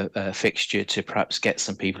fixture to perhaps get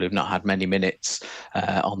some people who've not had many minutes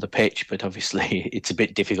on the pitch, but obviously it's a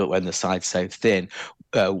bit difficult when the side's so thin.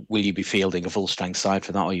 Will you be fielding a full-strength side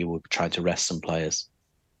for that, or you will be trying to rest some players?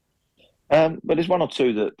 But there's 1 or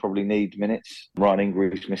 2 that probably need minutes. Ryan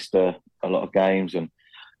Ingrid's missed a lot of games, and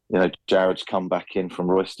Jared's come back in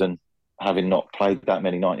from Royston, having not played that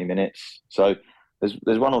many 90 minutes. So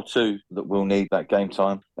there's 1 or 2 that will need that game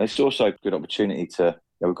time. And it's also a good opportunity to,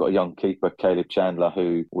 we've got a young keeper, Caleb Chandler,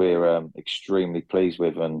 who we're extremely pleased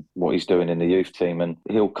with and what he's doing in the youth team. And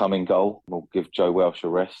he'll come in goal. We'll give Joe Welsh a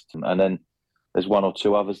rest. And then there's 1 or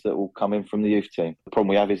 2 others that will come in from the youth team. The problem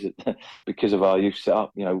we have is that because of our youth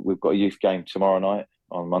setup, we've got a youth game tomorrow night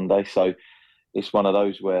on Monday. So it's one of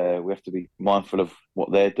those where we have to be mindful of what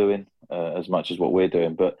they're doing as much as what we're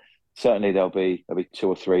doing. But certainly there'll be 2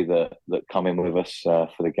 or 3 that come in with us for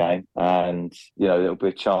the game. And, there'll be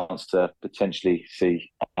a chance to potentially see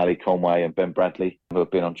Ali Conway and Ben Bradley, who have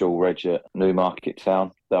been on dual reg at Newmarket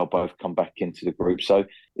Town. They'll both come back into the group. So,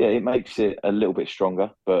 yeah, it makes it a little bit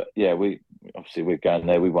stronger. But, yeah, we're going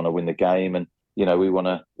there. We want to win the game and, we want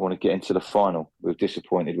to get into the final. We were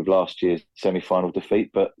disappointed with last year's semi-final defeat,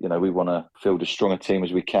 but, we want to field as strong a team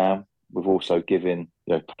as we can. We've also given,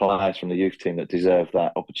 players from the youth team that deserve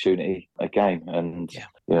that opportunity a game. And,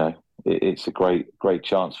 it's a great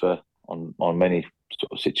chance on many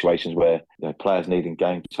sort of situations where, players needing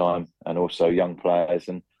game time and also young players.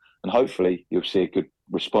 And hopefully you'll see a good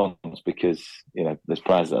response because, there's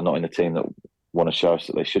players that are not in the team that want to show us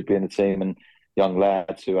that they should be in the team, and young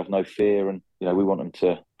lads who have no fear, and we want them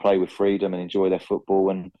to play with freedom and enjoy their football,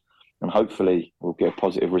 and hopefully we'll get a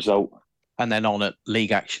positive result. And then on at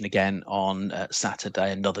league action again on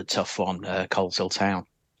Saturday, another tough one, Coleshill Town.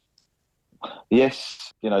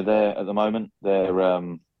 Yes, they're at the moment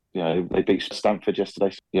they beat Stamford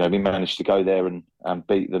yesterday. We managed to go there and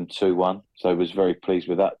beat them 2-1. So I was very pleased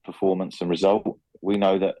with that performance and result. We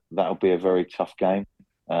know that that'll be a very tough game.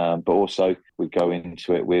 But also we go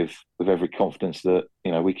into it with every confidence that,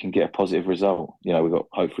 we can get a positive result. We've got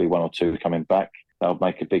hopefully 1 or 2 coming back. that'll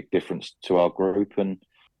make a big difference to our group. And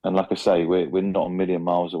like I say, we're not a million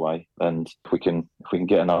miles away. And if we can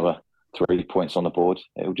get another 3 points on the board,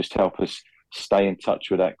 it will just help us stay in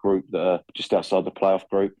touch with that group that are just outside the playoff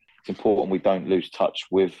group. It's important we don't lose touch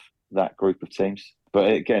with that group of teams.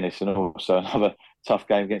 But again, it's also another tough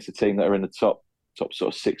game against a team that are in the top sort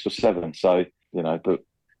of 6 or 7. So, but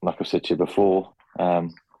like I said to you before,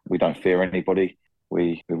 we don't fear anybody.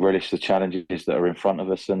 We relish the challenges that are in front of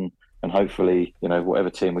us, and hopefully, whatever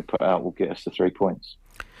team we put out will get us the 3 points.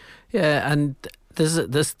 Yeah, and there's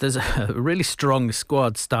a really strong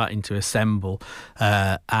squad starting to assemble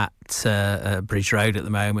at Bridge Road at the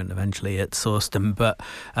moment, eventually at Sawston. But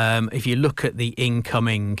if you look at the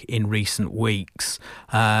incoming in recent weeks,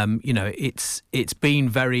 it's been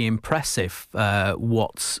very impressive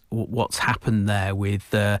what's happened there with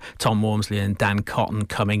Tom Wormsley and Dan Cotton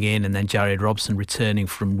coming in, and then Jared Robson returning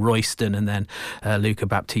from Royston, and then Luca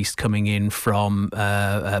Baptiste coming in from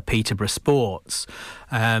Peterborough Sports.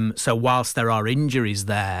 So whilst there are injuries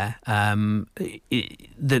there,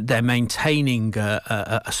 they're maintaining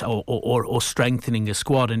or strengthening a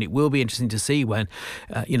squad, and it will be interesting to see when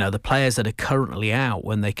the players that are currently out,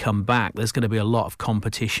 when they come back, there's going to be a lot of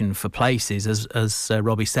competition for places. As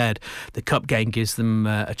Robbie said, the cup game gives them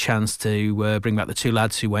a chance to bring back the 2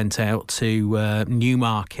 lads who went out to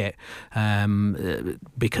Newmarket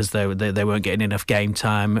because they weren't getting enough game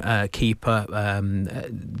time. Keeper,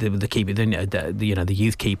 the keeper, the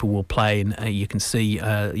youth keeper will play, and you can see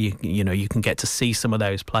you can get to see some of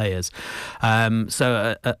those players.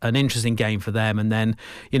 So an interesting game for them. And then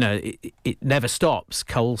it never stops.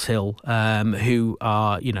 Coleshill, who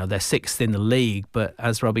are they're 6th in the league, but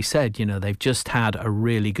as Robbie said, they've just had a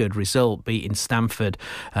really good result, beating Stamford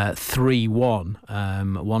 3-1,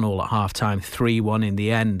 1-1 at half time, 3-1 in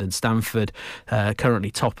the end. And Stamford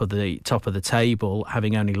currently top of the table,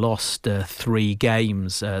 having only lost 3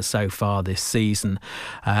 games so far this season.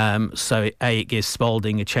 So it gives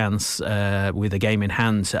Spalding a chance with a game in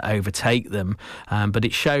hand to overtake them, but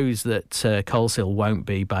it shows that Coleshill won't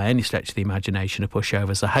be by any stretch of the imagination a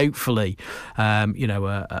pushover. So hopefully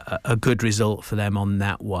a good result for them on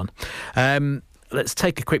that one. Let's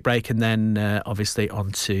take a quick break and then obviously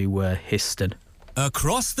on to Histon.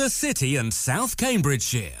 Across the city and South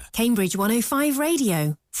Cambridgeshire. Cambridge 105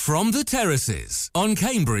 Radio. From the terraces on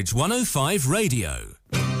Cambridge 105 Radio.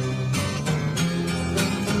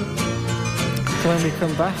 When we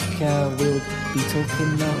come back, we'll be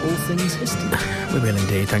talking all things Histon. We will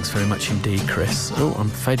indeed. Thanks very much indeed, Chris. Oh, I'm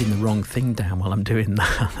fading the wrong thing down while I'm doing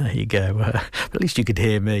that. There you go. At least you could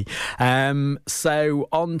hear me. So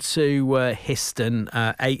on to Histon,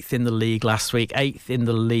 8th in the league last week, 8th in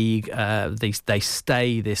the league. They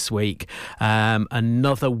stay this week.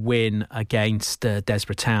 Another win against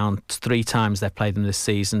Desborough Town. 3 times they've played them this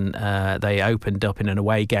season. They opened up in an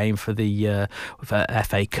away game for the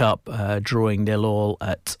FA Cup, drawing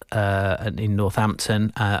 0-0 in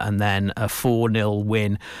Northampton, and then a 4-0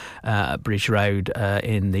 win at Bridge Road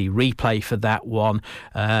in the replay for that one.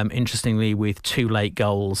 Interestingly, with 2 late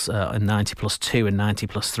goals, 90+2 and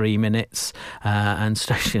 90+3 minutes, and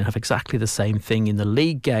Stoke have exactly the same thing in the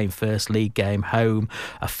league game, first league game home,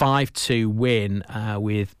 a 5-2 win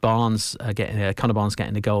with Connor Barnes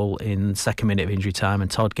getting a goal in 2nd minute of injury time, and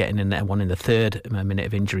Todd getting in one in the 3rd minute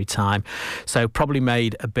of injury time. So probably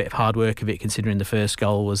made a bit of hard work of it, considering the first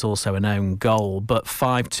goal was also an own goal, but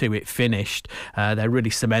 5-2 it finished. They're really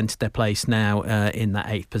cemented their place now in that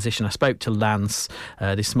 8th position. I spoke to Lance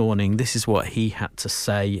this morning. This is what he had to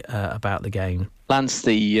say about the game. Lance,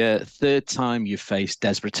 the 3rd time you've faced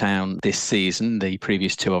Desborough Town this season, the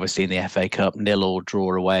previous 2 obviously in the FA Cup, 0-0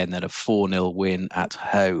 draw away and then a 4-0 win at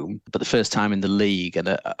home. But the first time in the league, and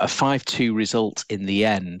a 5-2 result in the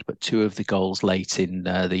end, but 2 of the goals late in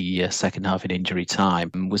the second half in injury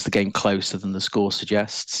time. Was the game closer than the score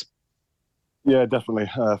suggests? Yeah, definitely.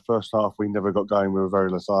 First half, we never got going. We were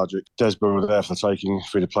very lethargic. Desborough were there for the taking.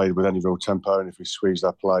 If we'd have played with any real tempo and if we squeezed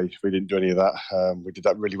our play, we didn't do any of that. We did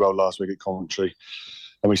that really well last week at Coventry.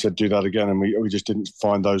 And we said, do that again. And we just didn't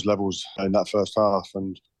find those levels in that first half.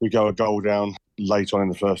 And we go a goal down late on in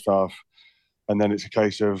the first half. And then it's a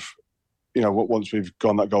case of, once we've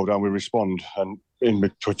gone that goal down, we respond. And in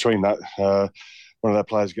between that, one of their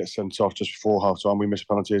players gets sent off just before half time. We miss a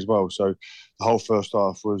penalty as well. So the whole first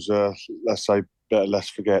half was, let's say, better less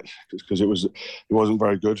forget, because it wasn't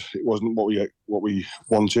very good. It wasn't what we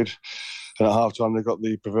wanted. And at half time they got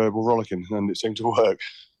the proverbial rollicking, and it seemed to work.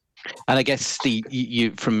 And I guess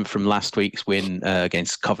you from last week's win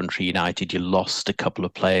against Coventry United, you lost a couple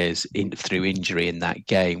of players through injury in that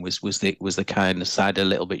game. Was the kind of side a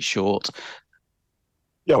little bit short?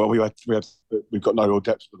 Yeah, well, we've got no real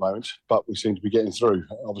depth at the moment, but we seem to be getting through.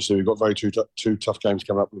 Obviously, we've got two tough games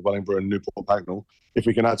coming up with Wellingborough and Newport Pagnell. If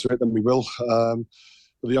we can add to it, then we will.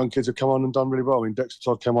 But the young kids have come on and done really well. I mean, Dexter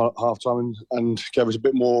Todd came on at half-time and gave us a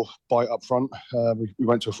bit more bite up front. We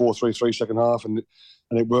went to a 4-3-3 second half, and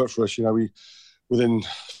it worked for us. You know, within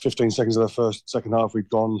 15 seconds of the second half, we'd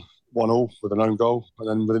gone 1-1 with an own goal, and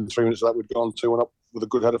then within 3 minutes of that, we'd gone 2-1 up with a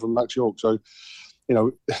good header from Max York. So, you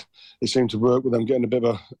know, it seemed to work with them getting a bit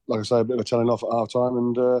of a telling off at half-time,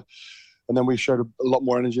 and then we showed a lot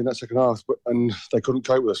more energy in that second half, and they couldn't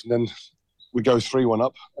cope with us. And then we go 3-1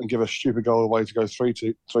 up and give a stupid goal away to go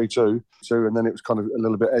 3-2, and then it was kind of a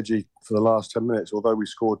little bit edgy for the last 10 minutes. Although we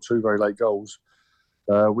scored 2 very late goals,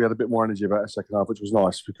 we had a bit more energy about the second half, which was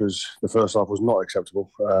nice because the first half was not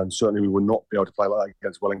acceptable. And certainly we would not be able to play like that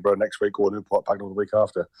against Wellingborough next week or Newport Pagnell the week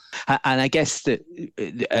after. And I guess that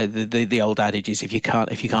the old adage is if you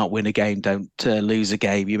can't win a game, don't lose a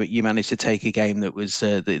game. You managed to take a game that was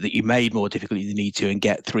that you made more difficult than you need to and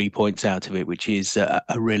get 3 points out of it, which is a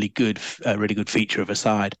really good feature of a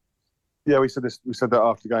side. Yeah, we said that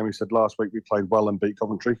after the game. We said last week we played well and beat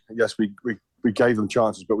Coventry. Yes, we gave them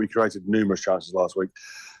chances, but we created numerous chances last week.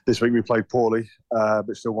 This week we played poorly,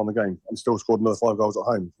 but still won the game and still scored another 5 goals at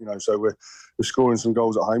home. You know, so we're scoring some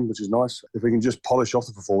goals at home, which is nice. If we can just polish off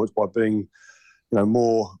the performance by being, you know,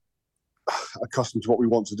 more accustomed to what we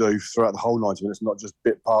want to do throughout the whole 90 minutes, not just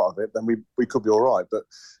bit part of it, then we could be all right. But,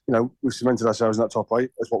 you know, we've cemented ourselves in that top 8.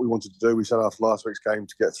 That's what we wanted to do. We said after last week's game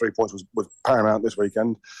to get 3 points was paramount this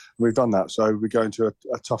weekend, and we've done that. So we go into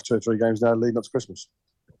a tough 2 or 3 games now leading up to Christmas.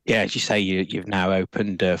 Yeah, as you say, you've now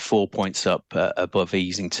opened 4 points up above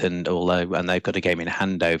Easington, and they've got a game in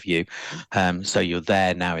hand over you. So you're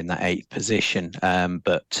there now in that 8th position.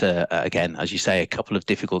 But again, as you say, a couple of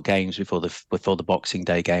difficult games before the Boxing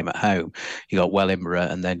Day game at home. You got Wellingborough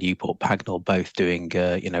and then Newport Pagnell both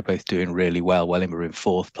doing really well. Wellingborough in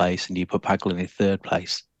 4th place and Newport Pagnell in 3rd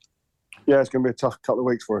place. Yeah, it's going to be a tough couple of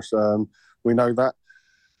weeks for us. We know that.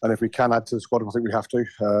 And if we can add to the squad, I think we have to.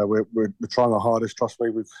 We're trying our hardest, trust me.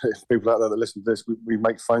 We've people out there that listen to this. We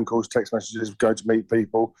make phone calls, text messages, go to meet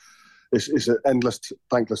people. It's an endless,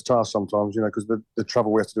 thankless task sometimes, you know, because the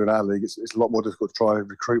travel we have to do in our league, it's a lot more difficult to try and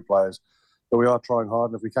recruit players. But we are trying hard,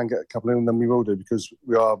 and if we can get a couple in, then we will do, because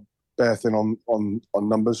we are bare thin on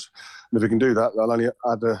numbers. And if we can do that, that'll only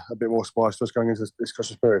add a bit more spice to us going into this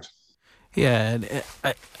Christmas period. Yeah,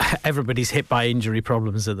 everybody's hit by injury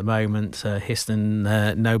problems at the moment.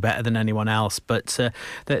 Histon know better than anyone else. But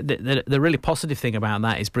the really positive thing about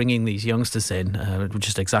that is bringing these youngsters in,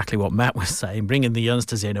 just exactly what Matt was saying, bringing the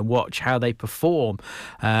youngsters in and watch how they perform.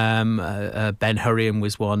 Ben Hurriam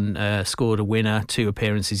was one, scored a winner, 2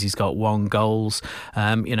 appearances, he's got 1 goal.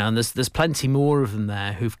 You know, and there's plenty more of them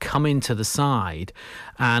there who've come into the side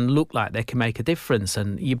and look like they can make a difference.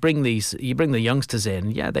 And you bring the youngsters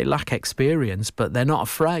in, yeah, they lack experience, but they're not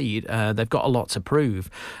afraid. They've got a lot to prove.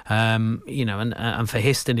 You know, and for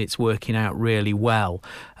Histon, it's working out really well.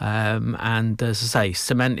 And as I say,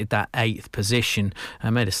 cemented that 8th position.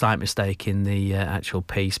 I made a slight mistake in the actual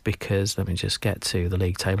piece, because let me just get to the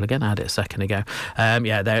league table again. I had it a second ago.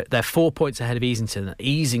 Yeah, they're 4 points ahead of Easington.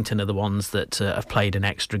 Easington are the ones that have played an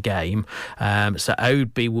extra game. So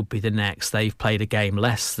Oadby would be the next. They've played a game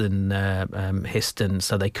less than Histon,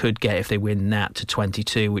 so they could get, if they win that, to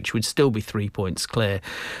 22, which would still be 3 points clear.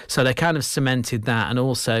 So they kind of cemented that, and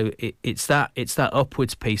also it's that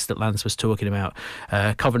upwards piece that Lance was talking about.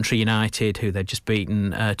 Coventry United, who they've just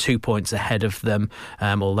beaten, 2 points ahead of them,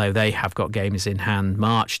 although they have got games in hand.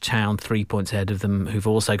 Marchtown 3 points ahead of them, who've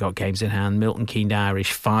also got games in hand. Milton Keynes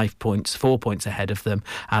Irish 4 points ahead of them,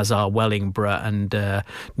 as are Wellingborough, and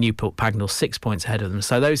Newport Pagnell 6 points ahead of them.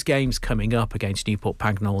 So those games coming up against Newport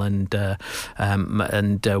Pagnell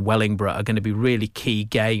and Wellingborough are going to be really key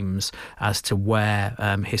games as to where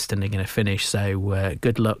Histon are going to finish. So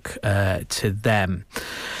good luck to them.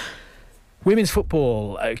 Women's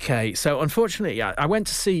football. Okay, so unfortunately, I went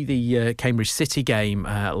to see the Cambridge City game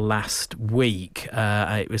last week.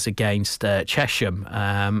 It was against Chesham,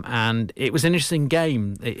 and it was an interesting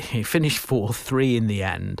game. It finished 4-3 in the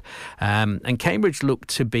end, and Cambridge looked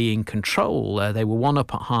to be in control. They were 1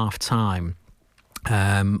 up at half-time.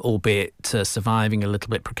 Albeit surviving a little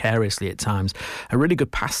bit precariously at times. A really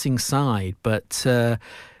good passing side, but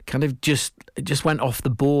kind of just just went off the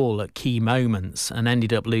ball at key moments and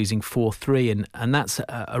ended up losing 4-3, and that's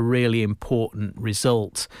a really important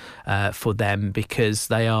result for them, because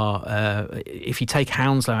they are, if you take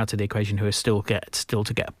Hounslow out of the equation, who are still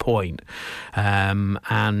to get a point,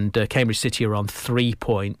 and Cambridge City are on 3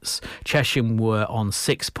 points, Chesham were on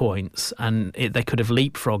 6 points, and they could have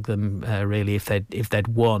leapfrogged them really if they'd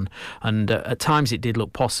won, and at times it did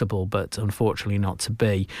look possible, but unfortunately not to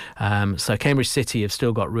be. So Cambridge City have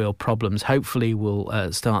still got real problems. Hopefully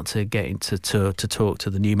we'll start to get into to talk to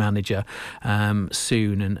the new manager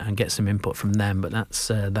soon and get some input from them, but that's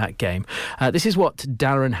that game. This is what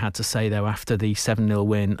Darren had to say though after the 7-0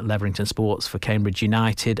 win at Leverington Sports for Cambridge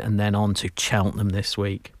United, and then on to Cheltenham this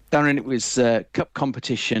week. Darren, it was cup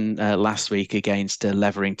competition last week against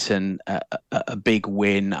Leverington, a big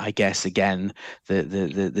win, I guess. Again,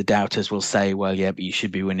 the doubters will say, well, yeah, but you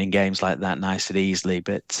should be winning games like that nice and easily.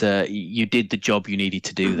 But you did the job you needed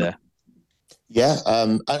to do there. Yeah,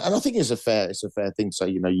 and I think it's a fair thing to say,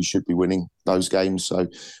 you should be winning those games. So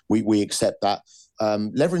we accept that.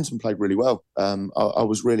 Leverington played really well. I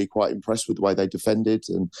was really quite impressed with the way they defended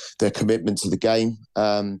and their commitment to the game.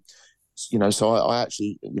 So I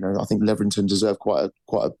actually, I think Leverington deserve quite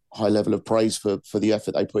a high level of praise for the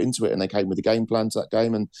effort they put into it, and they came with a game plan to that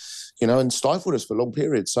game, and and stifled us for long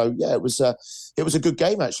periods. So yeah, it was a good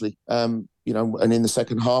game actually. And in the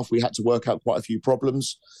second half we had to work out quite a few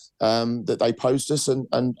problems that they posed us, and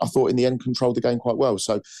I thought in the end controlled the game quite well.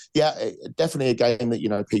 So yeah, definitely a game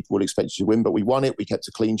that people would expect you to win, but we won it. We kept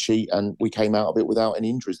a clean sheet, and we came out of it without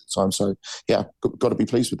any injuries at the time. So yeah, got to be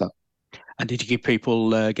pleased with that. And did you give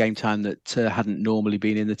people game time that hadn't normally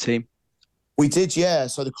been in the team? We did, yeah.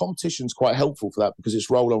 So the competition's quite helpful for that because it's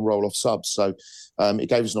roll-on, roll-off subs. So it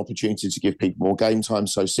gave us an opportunity to give people more game time.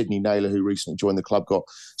 So Sydney Naylor, who recently joined the club, got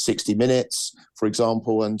 60 minutes, for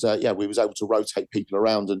example. And we was able to rotate people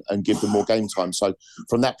around and give them more game time. So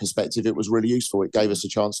from that perspective, it was really useful. It gave us a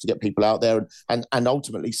chance to get people out there and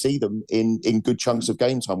ultimately see them in good chunks of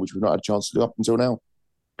game time, which we've not had a chance to do up until now.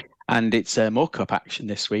 And it's more cup action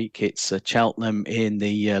this week. It's Cheltenham in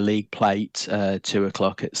the League Plate,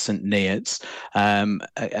 2:00 at St Neots.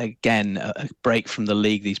 Again, a break from the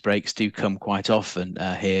league. These breaks do come quite often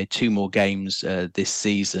here. 2 more games this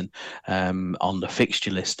season on the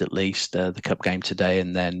fixture list at least. The cup game today,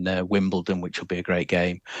 and then Wimbledon, which will be a great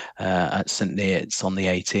game at St Neots on the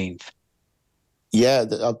 18th. Yeah,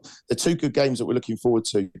 the 2 good games that we're looking forward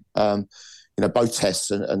to. Both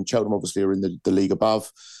tests, and Cheltenham obviously are in the league above.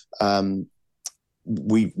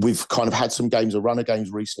 We've kind of had some games, a run of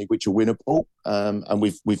games recently, which are winnable, and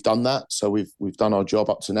we've done that. So we've done our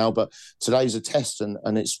job up to now. But today's a test, and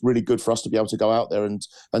it's really good for us to be able to go out there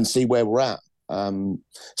and see where we're at.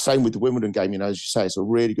 Same with the Wimbledon game. As you say, it's a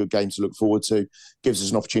really good game to look forward to. Gives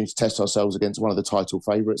us an opportunity to test ourselves against one of the title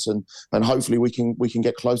favourites, and hopefully we can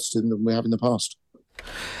get closer to them than we have in the past.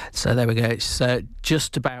 So there we go. It's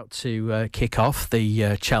just about to kick off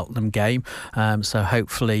the Cheltenham game. So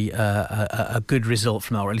hopefully a good result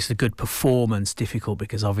from that, or at least a good performance. Difficult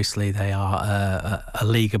because obviously they are a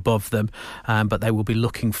league above them, but they will be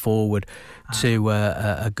looking forward to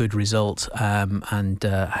a good result, and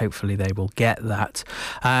hopefully they will get that.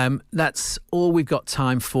 That's all we've got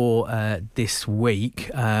time for this week.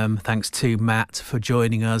 Thanks to Matt for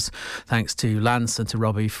joining us. Thanks to Lance and to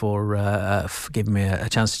Robbie for giving me a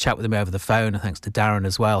chance to chat with them over the phone, and thanks to Darren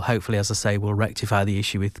as well. Hopefully, as I say, we'll rectify the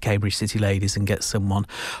issue with Cambridge City Ladies and get someone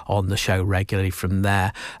on the show regularly from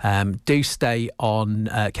there. Do stay on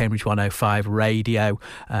Cambridge 105 Radio.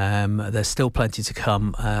 There's still plenty to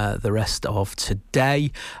come the rest of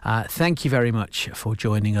today. Thank you very much for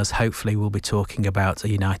joining us. Hopefully we'll be talking about a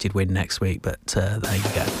United win next week, but there you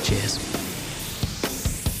go. Cheers.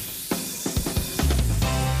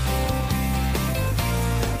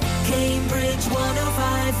 Cambridge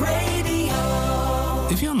 105 Radio.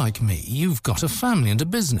 If you're like me, you've got a family and a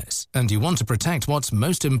business, and you want to protect what's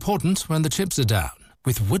most important when the chips are down.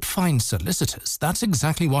 With Woodfine Solicitors, that's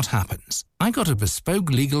exactly what happens. I got a bespoke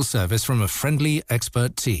legal service from a friendly,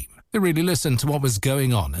 expert team. They really listened to what was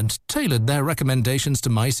going on and tailored their recommendations to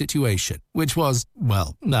my situation, which was,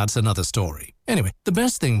 well, that's another story. Anyway, the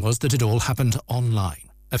best thing was that it all happened online.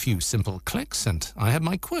 A few simple clicks and I had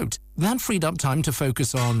my quote. That freed up time to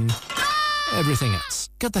focus on everything else.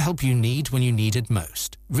 Get the help you need when you need it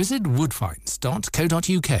most. Visit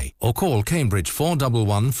woodfines.co.uk or call Cambridge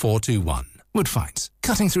 411 421. Woodfines,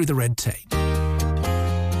 cutting through the red tape.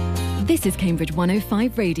 This is Cambridge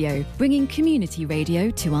 105 Radio, bringing community radio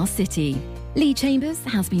to our city. Lee Chambers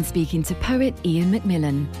has been speaking to poet Ian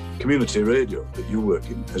McMillan. Community radio that you work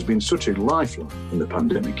in has been such a lifeline in the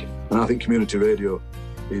pandemic. And I think community radio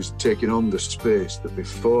is taking on the space that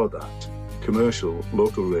before that commercial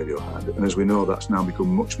local radio had, and as we know, that's now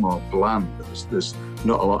become much more bland. There's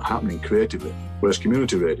not a lot happening creatively, whereas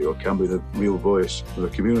community radio can be the real voice of the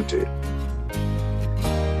community.